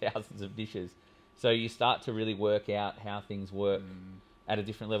so many thousands of dishes. So you start to really work out how things work at a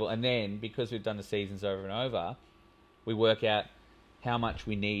different level. And then because we've done the seasons over and over, we work out how much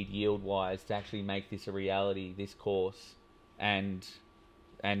we need yield-wise to actually make this a reality, this course, and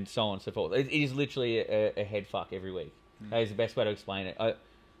so on and so forth. It is literally a head fuck every week. That is the best way to explain it.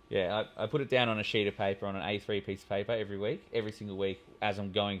 I put it down on a sheet of paper, on an A3 piece of paper every single week as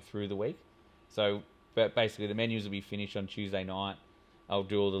I'm going through the week. So, but basically the menus will be finished on Tuesday night. I'll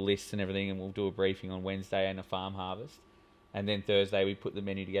do all the lists and everything, and we'll do a briefing on Wednesday and a farm harvest. And then Thursday we put the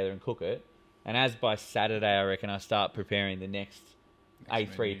menu together and cook it. And as by Saturday, I reckon I start preparing the next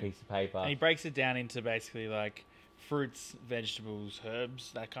A3 menu. piece of paper. And he breaks it down into basically like fruits, vegetables,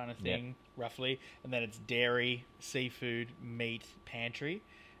 herbs, that kind of thing, roughly. And then it's dairy, seafood, meat, pantry.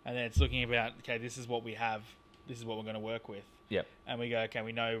 And then it's looking about, okay, this is what we have. This is what we're going to work with. Yep. And we go, okay,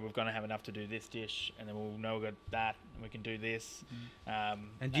 we know we're going to have enough to do this dish, and then we'll know we've got that, and we can do this.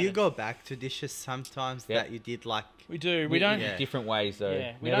 And do you go back to dishes sometimes that you did like? We do. We don't. Yeah. Different ways though.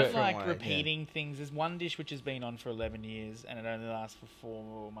 Yeah, we Never- don't like way, repeating things. There's one dish which has been on for 11 years, and it only lasts for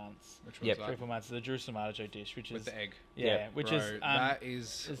 4 months. Which one's Yep. that? 3 or 4 months. The Jerusalem artichoke dish, which With is the egg. yeah, which Bro, is that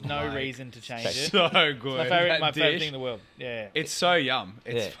is there's no like reason to change it. so It's good. my favorite, That my favorite dish, thing in the world. Yeah. It's so yum.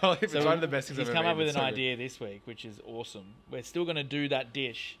 It's Yeah. probably it's one of the best things He's I've come ever up with eaten. an It's so good. idea this week, which is awesome. We're still going to do that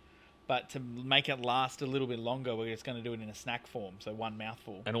dish, but to make it last a little bit longer, we're just going to do it in a snack form, so one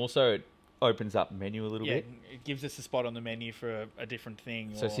mouthful. And also it opens up menu a little Yeah, bit. it gives us a spot on the menu for a different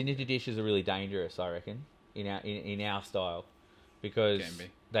thing. So or- signature dishes are really dangerous, I reckon, in our style, because Can be.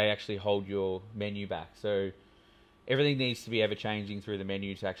 they actually hold your menu back. So everything needs to be ever changing through the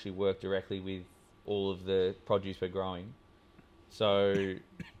menu to actually work directly with all of the produce we're growing. So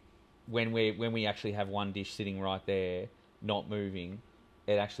when we actually have one dish sitting right there, not moving,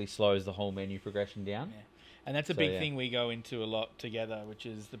 it actually slows the whole menu progression down. Yeah. And that's a So, big yeah. thing we go into a lot together, which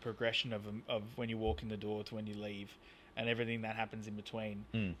is the progression of when you walk in the door to when you leave, and everything that happens in between.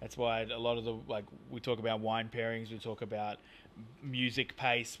 That's why a lot of we talk about wine pairings, we talk about music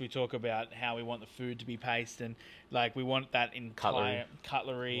pace, we talk about how we want the food to be paced, and like we want that in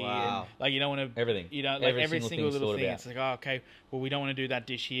cutlery, Wow. and like you don't want to Everything. You know, like every single thing's little thought thing. about. It's like, oh, okay, well, we don't want to do that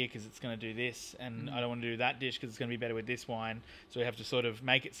dish here because it's going to do this, and I don't want to do that dish because it's going to be better with this wine. So we have to sort of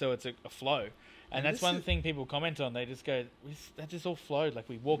make it so it's a flow. And that's this one is- thing people comment on. They just go, that just all flowed. Like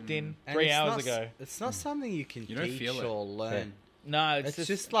we walked in And 3 it's hours not ago. It's not something you can You don't teach feel it. or learn. No, It's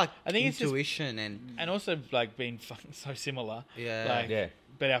just like I think it's just- intuition and And also like being fucking so similar. Yeah. Like, Yeah.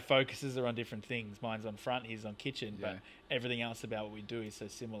 But our focuses are on different things. Mine's on front, his on kitchen. Yeah. But everything else about what we do is so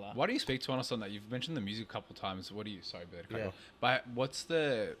similar. Why do you speak to us on that? You've mentioned the music a couple of times. What do you? Sorry, Bird. cut you Yeah. off. But what's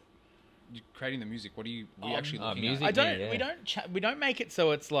the? You creating the music. What are you actually looking music. at? I don't. Yeah. We don't make it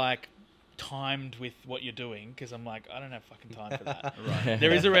so it's like timed with what you're doing because I'm like I don't have fucking time for that. Right.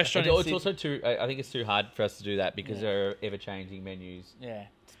 There is a restaurant. in It's Sydney- also too. I think it's too hard for us to do that because Yeah. there are ever-changing menus yeah.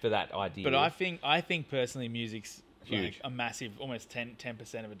 for that idea. But I think personally, music's Huge. like a massive, almost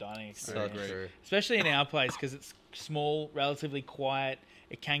 10% of a dining so experience. true. Especially in our place because it's small, relatively quiet.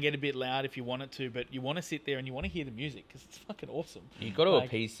 It can get a bit loud if you want it to, but you want to sit there and you want to hear the music because it's fucking awesome. You've got to Like-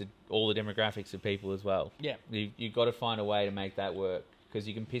 appease to all the demographics of people as well. Yeah, You've got to find a way to make that work because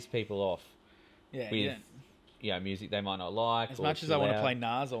you can piss people off yeah. with music they might not like. As or much as too I want to loud. play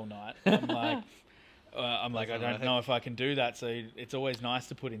Nas all night, I'm like, I don't know if I can do that. So it's always nice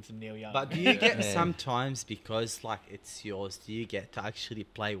to put in some Neil Young. But do you get Yeah. sometimes because like it's yours? Do you get to actually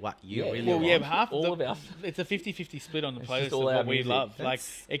play what you Yeah. really well, want? yeah, but half All the, of us. it's a 50-50 split on the It's playlist just of all what our we music. love. Like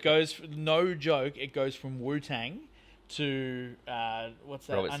That's- it goes, no joke, it goes from Wu-Tang to what's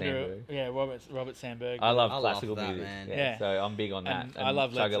that? Robert Sandberg. Yeah, Robert Sandberg. I love I love classical that, music. man. Yeah. So I'm big on that. and I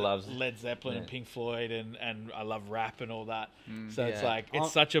love Chugga loves Led Zeppelin and yeah. Pink Floyd, and I love rap and all that. So it's Yeah. like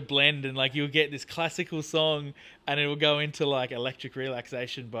it's such a blend, and like you'll get this classical song, and it will go into like Electric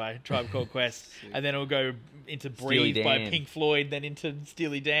Relaxation by Tribe Called Quest, and then it will go into Steely Breathe by Dan. Pink Floyd, then into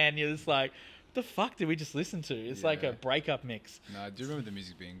Steely Dan. You're just like, what the fuck did we just listen to? It's like Yeah. a breakup mix. No, I do remember the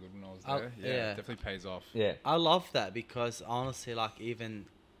music being good when I was Oh, there. yeah. It definitely pays off. Yeah. I love that because honestly, like even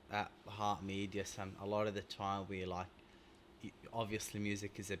at Heart Media, a lot of the time we like, obviously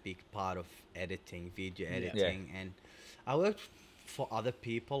music is a big part of editing, video editing, and I worked for other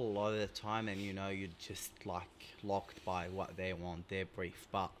people a lot of the time, and you know, you're just like locked by what they want, their brief.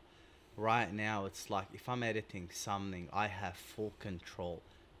 But right now, it's like if I'm editing something, I have full control.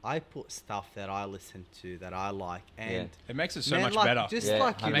 I put stuff that I listen to that I like, and It makes it so man, much like, better. Just Yeah,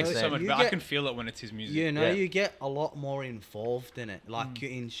 like It you makes know, it so much you better. I get- can feel it when it's his music. you know, Yeah. you get a lot more involved in it. Like you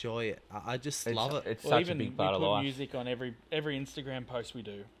enjoy it. I just love it. It's Well, such a even big we part of put life. music on every Instagram post we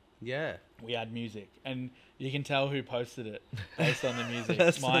do. Yeah. We add music, and you can tell who posted it based on the music.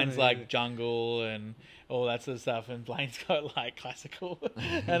 Based on the Mine's like music. jungle and all that sort of stuff, and Blayne's got like classical,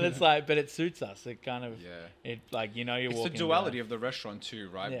 and it's like, but it suits us. It kind of, Yeah. it like you're It's the walking duality down. of the restaurant too,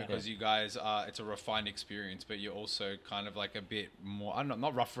 right? Yeah. Because you guys are, it's a refined experience, but you're also kind of like a bit more, I don't know,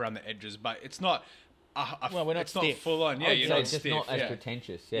 not rough around the edges, but it's not, Well, we're not it's not stiff. full on. I Yeah, would you're say not it's just stiff. not as yeah.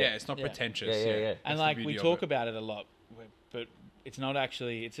 pretentious. Yeah, Yeah. it's not Yeah. pretentious. Yeah, Yeah, yeah. That's And the like we beauty of talk it. about it a lot, but it's not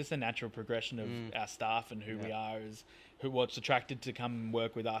actually. It's just a natural progression of our staff and who we are. Is what's attracted to come and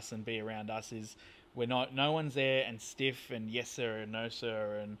work with us and be around us is we're not. No one's there and stiff and yes sir and no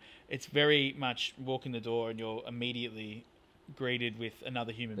sir, and it's very much walk in the door and you're immediately greeted with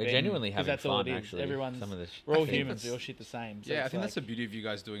another human They're being. genuinely 'Cause having that's all fun, it is. actually. Everyone's Some of the we're all I think humans. We that's- all shit the same. So Yeah, I it's think that's the like- beauty of you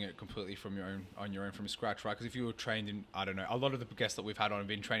guys doing it completely from your own, on your own from scratch, right? Because if you were trained in, I don't know, a lot of the guests that we've had on have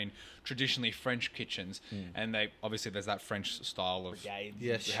been trained in traditionally French kitchens, and they obviously there's that French style of brigades.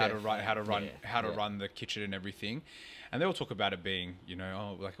 Yes. how to chef. run, how to Yeah. run the kitchen and everything. And they all talk about it being, you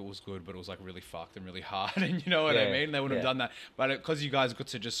know, oh, like it was good, but it was like really fucked and really hard, and you know what I Yeah, mean? They wouldn't have yeah. done that, but because you guys got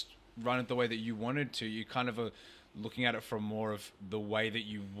to just run it the way that you wanted to, you kind of are looking at it from more of the way that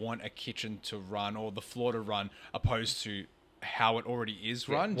you want a kitchen to run or the floor to run, opposed to how it already is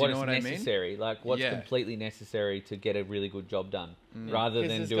run. Do What you know is what I mean? necessary, like what's Yeah. completely necessary to get a really good job done, rather 'Cause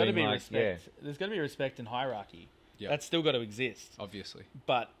than there's got to doing be like respect. There's got to be respect and hierarchy. Yeah. That's still got to exist, Obviously.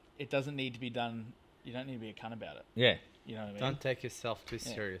 but it doesn't need to be done. You don't need to be a cunt about it. yeah, You know what I mean? Don't take yourself too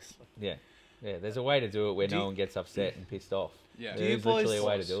seriously. yeah. There's a way to do it where Do no you- one gets upset and pissed off. Yeah. Do you There's literally a boys-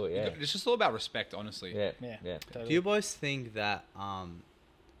 way to do it. Yeah, It's just all about respect, honestly. yeah, Yeah. yeah. Totally. Do you boys think that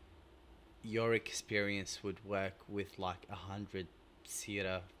your experience would work with like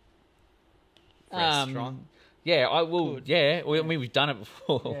 100-seater restaurant? Yeah, I will. Could. Yeah, I mean we've done it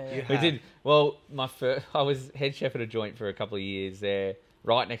before. Yeah, You We have. did. Well, I was head chef at a joint for a couple of years there,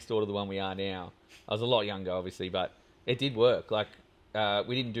 right next door to the one we are now. I was a lot younger, obviously, but it did work. Like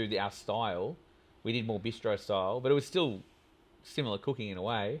we didn't do our style. We did more bistro style, but it was still similar cooking in a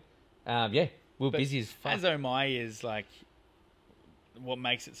way. Yeah, we were But busy as fuck. As O.MY is like, what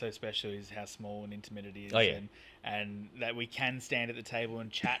makes it so special is how small and intimate it is. Oh, yeah. And that we can stand at the table and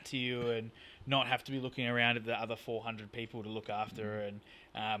chat to you and not have to be looking around at the other 400 people to look after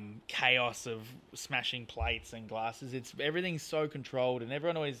and chaos of smashing plates and glasses. Everything's so controlled, and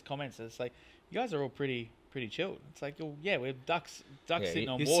everyone always comments. It's like, you guys are all pretty chilled. It's like, well, yeah, we're ducks sitting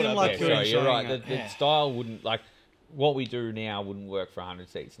on you water. seem but like Yeah, you're sorry, you're right. enjoying The it. Yeah. style wouldn't like what we do now wouldn't work for 100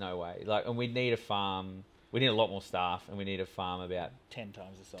 seats. No way. Like, and we need a farm. We need a lot more staff, and we need a farm about 10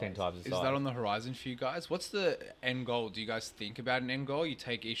 times the size. 10 times the Is size. that on the horizon for you guys? What's the end goal? Do you guys think about an end goal? You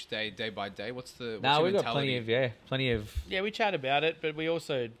take each day, day by day. What's No, your we've got mentality? plenty of. Yeah, we chat about it, but we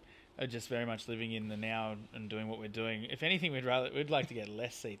also are just very much living in the now and doing what we're doing. If anything, we'd like to get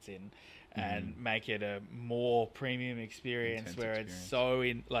less seats in and make it a more premium experience Intense where experience. it's so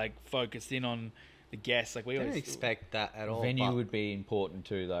in like focused in on the guests. Like we I don't always expect that at all. Venue but would be important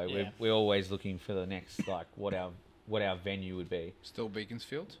too, though. Yeah. We're always looking for the next like what our venue would be. Still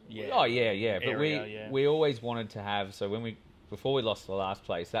Beaconsfield? Yeah. Oh yeah. But Area, we always wanted to have. So before we lost the last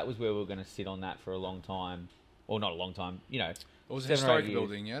place, that was where we were going to sit on that for a long time, or not a long time. You know, It was a 7 or 8 historic years.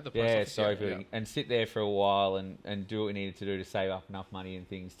 building, yeah? The post Yeah, office, historic building, and sit there for a while and do what we needed to do to save up enough money and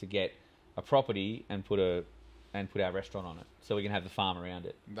things to get a property and put our restaurant on it, so we can have the farm around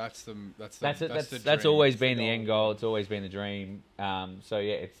it. That's the That's dream. always It's the been the goal. end goal. It's always been the dream. So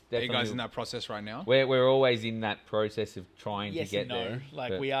yeah, it's Are definitely. you guys in that process right now? We're always in that process of trying yes to get and no. there.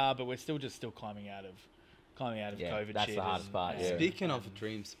 Like but- we are, but we're still climbing out of climbing out of Yeah, COVID that's shit. the hardest part, yeah. Speaking of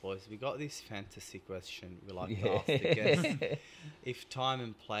dreams, boys, we got this fantasy question we like to Yeah. ask the guests. If time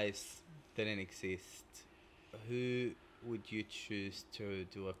and place didn't exist, who would you choose to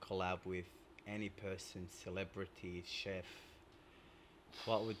do a collab with? Any person, celebrity, chef?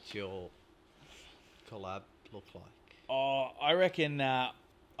 What would your collab look like? Oh, I reckon I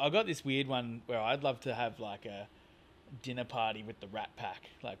got this weird one where I'd love to have like a dinner party with the Rat Pack,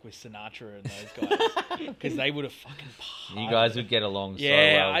 like with Sinatra and those guys, because they would have fucking partied. You guys would get along so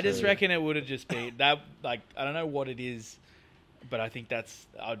Yeah, well. I just too. reckon it would have just been that. Like, I don't know what it is, but I think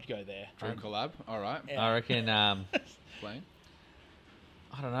I'd go there. Dream collab. All right. Yeah. I reckon, Blayne?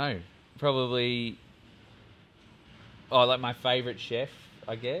 I don't know. Probably, like my favourite chef,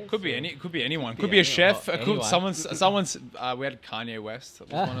 I guess. Could be anyone. Could be anyone. a chef. Oh, Could anyone. someone's. We had Kanye West.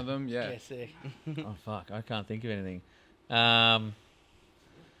 That was one of them. Yeah. Yeah, sick. Oh, fuck. I can't think of anything.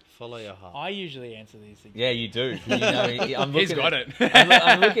 Follow your heart. I usually answer these things. Yeah, you do. You know, I'm He's looking got at, it.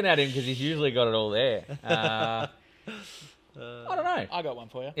 I'm looking at him because he's usually got it all there. I don't know. I got one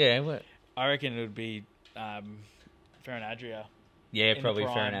for you. Yeah, what? I reckon it would be Ferran Adria. Yeah, the probably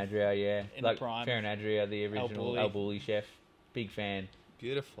prime. Ferran Adria, yeah. In the Like prime. Ferran Adria, the original Bulli. El Bulli chef. Big fan.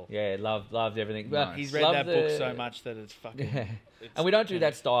 Beautiful. Yeah, loved everything. Nice. He's read Love that book the- so much that it's fucking. Yeah. It's And we don't do that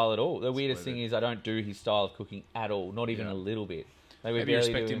kind style at all. The weirdest weird. thing is I don't do his style of cooking at all, not even Yeah. a little bit. Like we Maybe you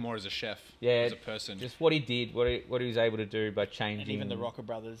barely respect do him more as a chef. Yeah, As a person. Just what he did, what he was able to do by changing. And even the Rocker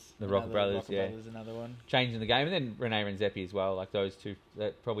Brothers. The Rocker Brothers, Rocker yeah. Brothers, another one. Changing the game, and then Rene Renzepi as well. Like those two,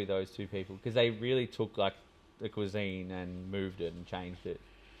 probably those two people, because they really took like the cuisine and moved it and changed it.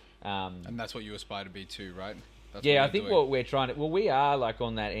 And that's what you aspire to be too, right? That's Yeah, I you're think doing. what we're trying to. Well, we are like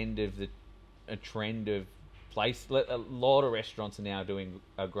on that end of a trend of place. A lot of restaurants are now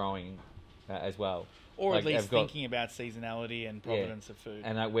growing as well. Or Like, at least they've got- thinking about seasonality and provenance of food.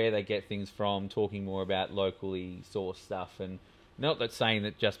 and like where they get things from, talking more about locally sourced stuff, and not that saying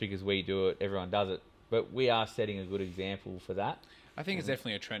that just because we do it, everyone does it, but we are setting a good example for that. I think it's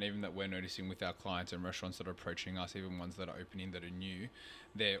definitely a trend, even that we're noticing with our clients and restaurants that are approaching us, even ones that are opening that are new.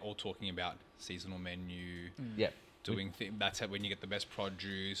 They're all talking about seasonal menu, Yeah, doing things. That's how, when you get the best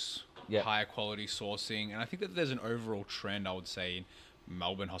produce, Yeah. higher quality sourcing. And I think that there's an overall trend, I would say, in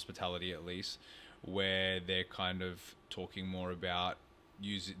Melbourne hospitality at least, where they're kind of talking more about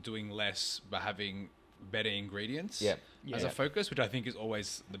doing less but having better ingredients Yeah. as Yeah. a focus, which I think is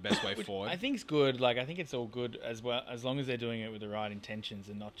always the best way Which forward. I think it's good. Like, I think it's all good as well, as long as they're doing it with the right intentions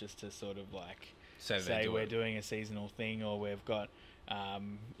and not just to sort of like say we're doing a seasonal thing or we've got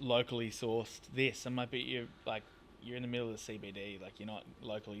locally sourced this. And might be you're in the middle of the CBD, like you're not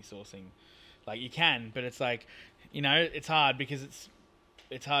locally sourcing. Like you can, but it's like, you know, it's hard because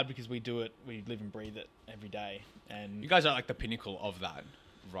we do it, we live and breathe it every day, and You guys are like the pinnacle of that,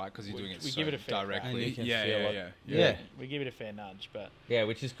 right? Because you're doing it we so give it a fair crack. directly. And you can Yeah, feel yeah, it. yeah, Yeah. we give it a fair nudge. But yeah,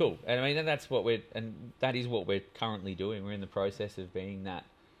 which is cool. And I mean, and that's what that is what we're currently doing. We're in the process of being that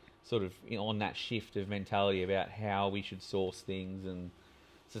sort of on that shift of mentality about how we should source things and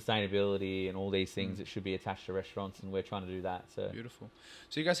sustainability and all these things that should be attached to restaurants, and we're trying to do that. So Beautiful.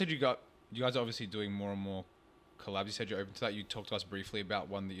 So you guys said you guys are obviously doing more and more collabs. You said you're open to that. You talked to us briefly about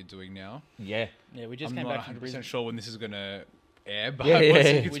one that you're doing now. yeah, yeah, we just I'm came not back from 100% Brisbane. sure when this is going to air, but Yeah, yeah, once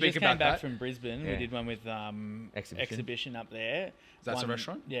yeah. you can We speak just about came back that. from Brisbane. Yeah. We did one with exhibition up there. That's a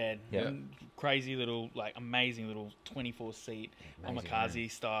restaurant? Yeah, Yeah. one crazy little, like amazing little 24-seat Amazing,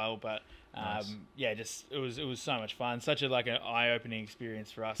 omakase style, but Nice. yeah, just it was so much fun. Such a like an eye-opening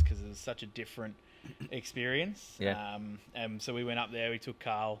experience for us because it was such a different experience. Yeah. And so we went up there. We took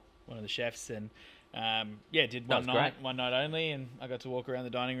Carl, one of the chefs, and did That was one night only, and I got to walk around the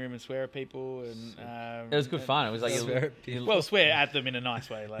dining room and swear at people, and it was good fun. It was like Swear well, swear at them in a nice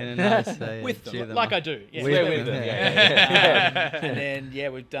way, like In a nice way. with cheer them, like up. I do. Yeah. Swear with them. Yeah. And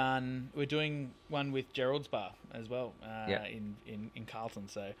then we're doing one with Gerald's Bar as well Yeah. in Carlton.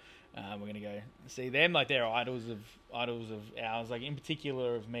 So we're gonna go see them. Like they're idols of ours. Like in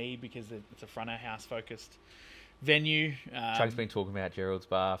particular of me because it's a front of house focused venue. Chuck's been talking about Gerald's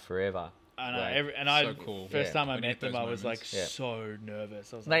Bar forever. I know. Like, So cool. First Yeah. time I When you met get them, I those was like moments. Yeah. so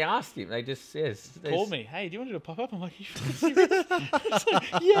nervous. I was They like, asked him. They just called me. Hey, do you want to do a pop up? I'm like, you fucking serious? It's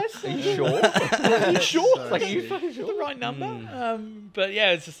like, yes. Are you sure? Are you sure? So It's like, are you sweet. fucking sure? The right number. But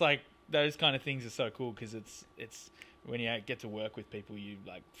yeah, it's just like those kind of things are so cool because it's when you get to work with people you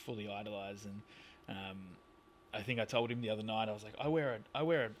like fully idolize. And I think I told him the other night, I was like, I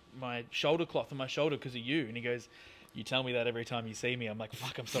wear my shoulder cloth on my shoulder because of you. And he goes, you tell me that every time you see me. I'm like,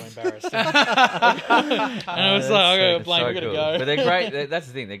 fuck, I'm so embarrassed. And I was like, okay, Blayne, we gotta cool. go. But they're great. That's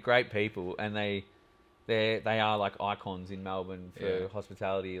the thing. They're great people, and they are like icons in Melbourne for Yeah.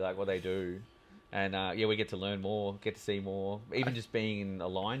 hospitality, like what they do. And yeah, we get to learn more, get to see more. Even just being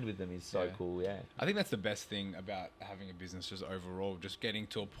aligned with them is so cool. Yeah, I think that's the best thing about having a business, just overall, just getting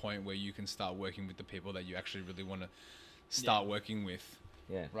to a point where you can start working with the people that you actually really want to start working with.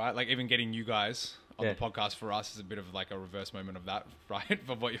 Yeah. Right. Like even getting you guys on the podcast for us is a bit of like a reverse moment of that, right?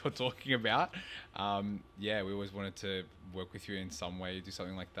 For what you're talking about. Yeah, we always wanted to work with you in some way, do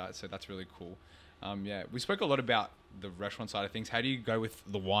something like that. So that's really cool. Yeah, we spoke a lot about the restaurant side of things. How do you go with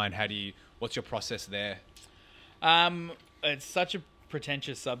the wine? What's your process there? It's such a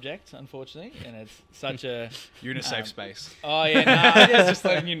pretentious subject, unfortunately, and it's such a You're in a safe space. Oh yeah, no, Just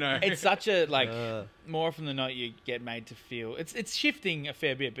letting you know. it's such a more often than not you get made to feel it's shifting a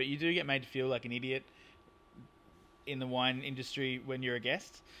fair bit, but you do get made to feel like an idiot in the wine industry when you're a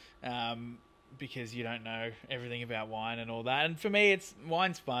guest, because you don't know everything about wine and all that. And for me,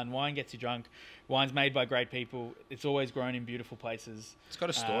 wine's fun. Wine gets you drunk. Wine's made by great people. It's always grown in beautiful places. It's got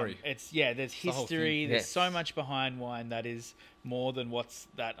a story. There's history. thing. There's so much behind wine that is more than what's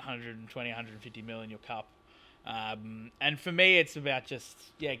that 120, 150 ml in your cup. And for me, it's about just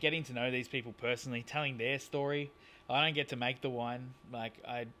getting to know these people personally, telling their story. I don't get to make the wine. Like,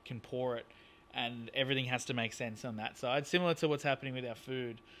 I can pour it, and everything has to make sense on that side. Similar to what's happening with our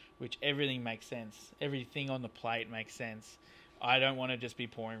food, which everything makes sense. Everything on the plate makes sense. I don't want to just be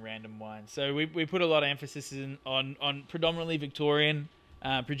pouring random wine. So we put a lot of emphasis on predominantly Victorian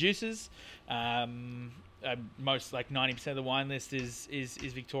producers. Most, like 90% of the wine list is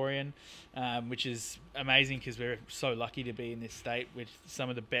Victorian, which is amazing because we're so lucky to be in this state with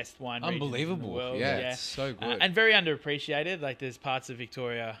some of the best wine regions in the world. Yeah, it's so good. And very underappreciated. Like, there's parts of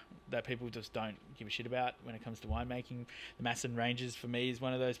Victoria that people just don't give a shit about when it comes to winemaking. The Masson Ranges, for me, is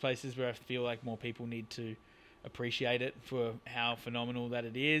one of those places where I feel like more people need to appreciate it for how phenomenal that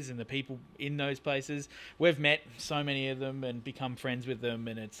it is, and the people in those places. We've met so many of them and become friends with them,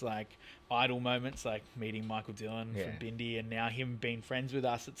 and it's like idol moments, like meeting Michael Dillon from Bindi, and now him being friends with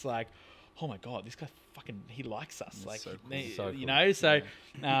us. It's like, oh my god, this guy he likes us. That's like, so cool. Know, so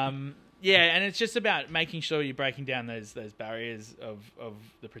and it's just about making sure you're breaking down those barriers of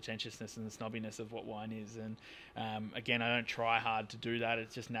the pretentiousness and the snobbiness of what wine is. And again, I don't try hard to do that.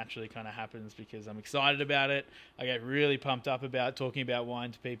 It just naturally kind of happens because I'm excited about it. I get really pumped up about talking about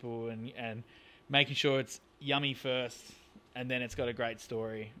wine to people and making sure it's yummy first, and then it's got a great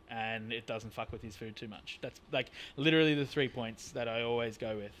story, and it doesn't fuck with his food too much. That's like literally the 3 points that I always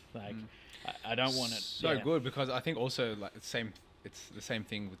go with. Like, I don't want it so good, because I think also like it's the same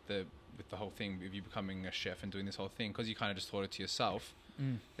thing with the whole thing of you becoming a chef and doing this whole thing, because you kind of just taught it to yourself.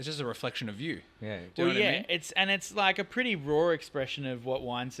 It's just a reflection of you. Yeah. Do you know what I mean? It's like a pretty raw expression of what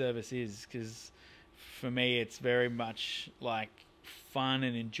wine service is, because for me it's very much like fun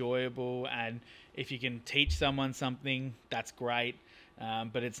and enjoyable, and if you can teach someone something, that's great.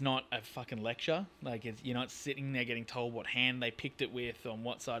 But it's not a fucking lecture. Like, you're not sitting there getting told what hand they picked it with on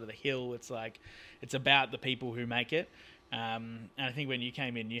what side of the hill. It's like, it's about the people who make it. And I think when you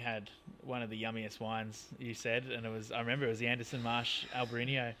came in, you had one of the yummiest wines, you said, and I remember it was the Anderson Marsh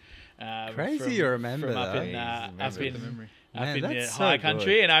Albarino. Crazy, you remember from that. up in the so high good.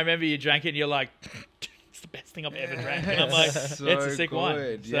 country, and I remember you drank it, and you're like, it's the best thing I've ever drank. And I'm like, so it's a sick wine.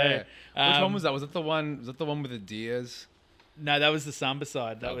 good, So, yeah. Which one was that? Was that the one with the deers? No, that was the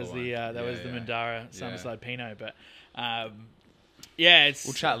Sambaside. That was Other the one. was the Yeah. Mandara Yeah. Sambaside Pinot. But it's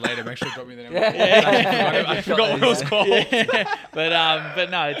We'll chat later. Make sure you drop me the name. Yeah. I forgot what it was called. Yeah. But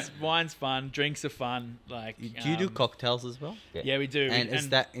no, wine's fun. Drinks are fun. Like, Do you do cocktails as well? Yeah, we do. And is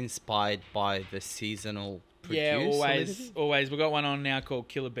that inspired by the seasonal produce? Yeah, a little bit? always. We've got one on now called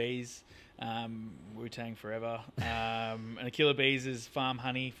Killer Bees. Wu-Tang forever. And the Killer Bees is farm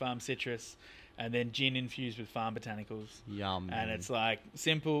honey, farm citrus, and then gin infused with farm botanicals. Yum. And it's like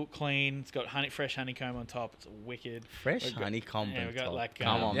simple, clean. It's got fresh honeycomb on top. It's wicked. Fresh honeycomb. Yeah, we got like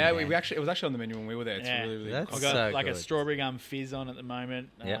Come on, Yeah, man. we actually, it was actually on the menu when we were there. It's really, really That's cool. We've got so like a good. strawberry gum fizz on at the moment.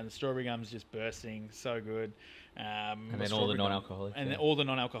 Yep. The strawberry gum's just bursting. So good. And then all the non-alcoholic. And then all the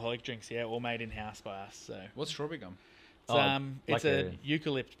non-alcoholic drinks, all made in house by us. So What's strawberry gum? it's like a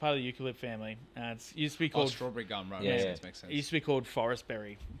eucalypt, part of the eucalypt family. It used to be called strawberry gum, right? Yeah. Makes sense. It used to be called forest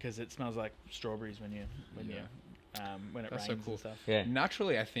berry because it smells like strawberries when it That's rains so cool. and stuff. Yeah.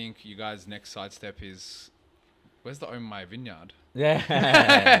 Naturally, I think you guys' next sidestep is, where's the O.MY Vineyard?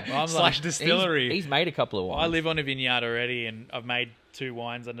 Yeah. Well, I'm Slash like, distillery. He's made a couple of wines. I live on a vineyard already, and I've made 2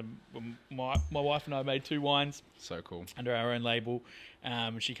 wines under my wife and I made 2 wines So cool. under our own label.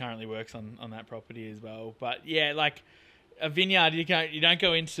 She currently works on that property as well. But yeah, like a vineyard, you don't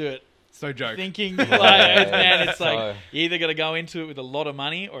go into it It's no joke. thinking like, man, it's So- like you either got to go into it with a lot of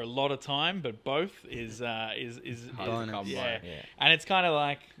money or a lot of time, but both is Hard to come yeah. by. Yeah. And it's kind of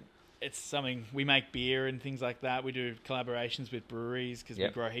like it's something we make beer and things like that. We do collaborations with breweries because we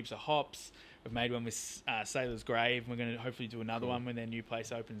grow heaps of hops. We've made one with Sailor's Grave. We're going to hopefully do another one when their new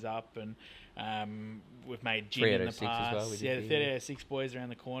place opens up. And we've made gin in the past. As well, yeah, the 3006 boys around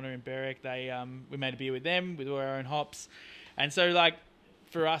the corner in Berwick. They we made a beer with them with all our own hops. And so like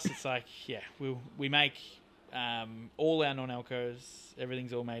for us, it's like we make all our non-alcos.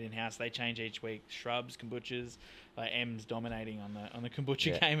 Everything's all made in house. They change each week. Shrubs, kombuchas. Like M's dominating on the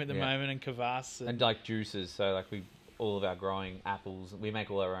kombucha game at the moment, and kvass and like juices. So like all of our growing apples, we make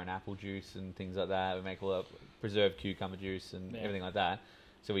all our own apple juice and things like that. We make all our preserved cucumber juice and everything like that.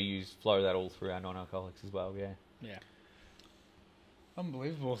 So we flow that all through our non-alcoholics as well. Yeah.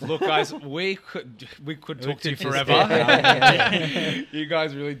 Unbelievable. Look, guys, we could talk to you forever. You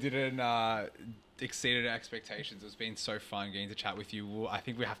guys really didn't exceeded our expectations. It's been so fun getting to chat with you. I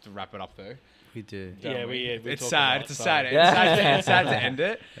think we have to wrap it up though. We do. It's sad. It's sad to end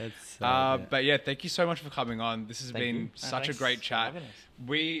it. It's sad, but yeah, thank you so much for coming on. This has been such a great chat.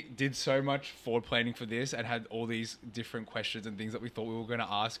 We did so much forward planning for this and had all these different questions and things that we thought we were going to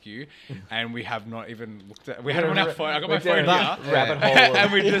ask you, and we have not even looked at. We had it on our phone. I got my phone here, rabbit hole,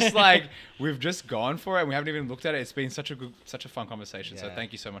 and we've just gone for it, and we haven't even looked at it. It's been such a fun conversation. So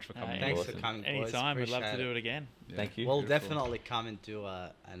thank you so much for coming. Thanks for coming, boys. Anytime. We'd love to do it again. Thank you. We'll definitely come and do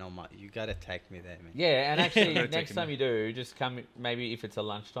an O.MY. You gotta take me there, man. Yeah, and actually next time you do, just come. Maybe if it's a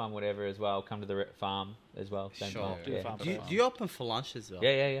lunchtime, whatever, as well. Come to the farm as well. Same Sure. time. Do you open for lunch as well?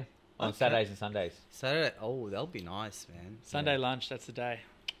 Yeah. On Saturdays and Sundays. Saturday. Oh, that'll be nice, man. Sunday lunch. That's the day.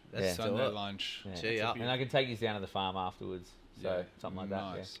 That's Sunday lunch. Yeah. Gee up. And I can take you down to the farm afterwards. So something like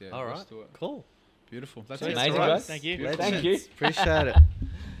that. Nice. Yeah. All right. Cool. Beautiful. That's Sweet. it. Amazing, All right. guys. Thank you. Legends. Thank you. Appreciate it.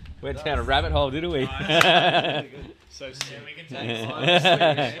 Went down a rabbit hole, didn't we? So we can take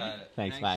Thanks, mate.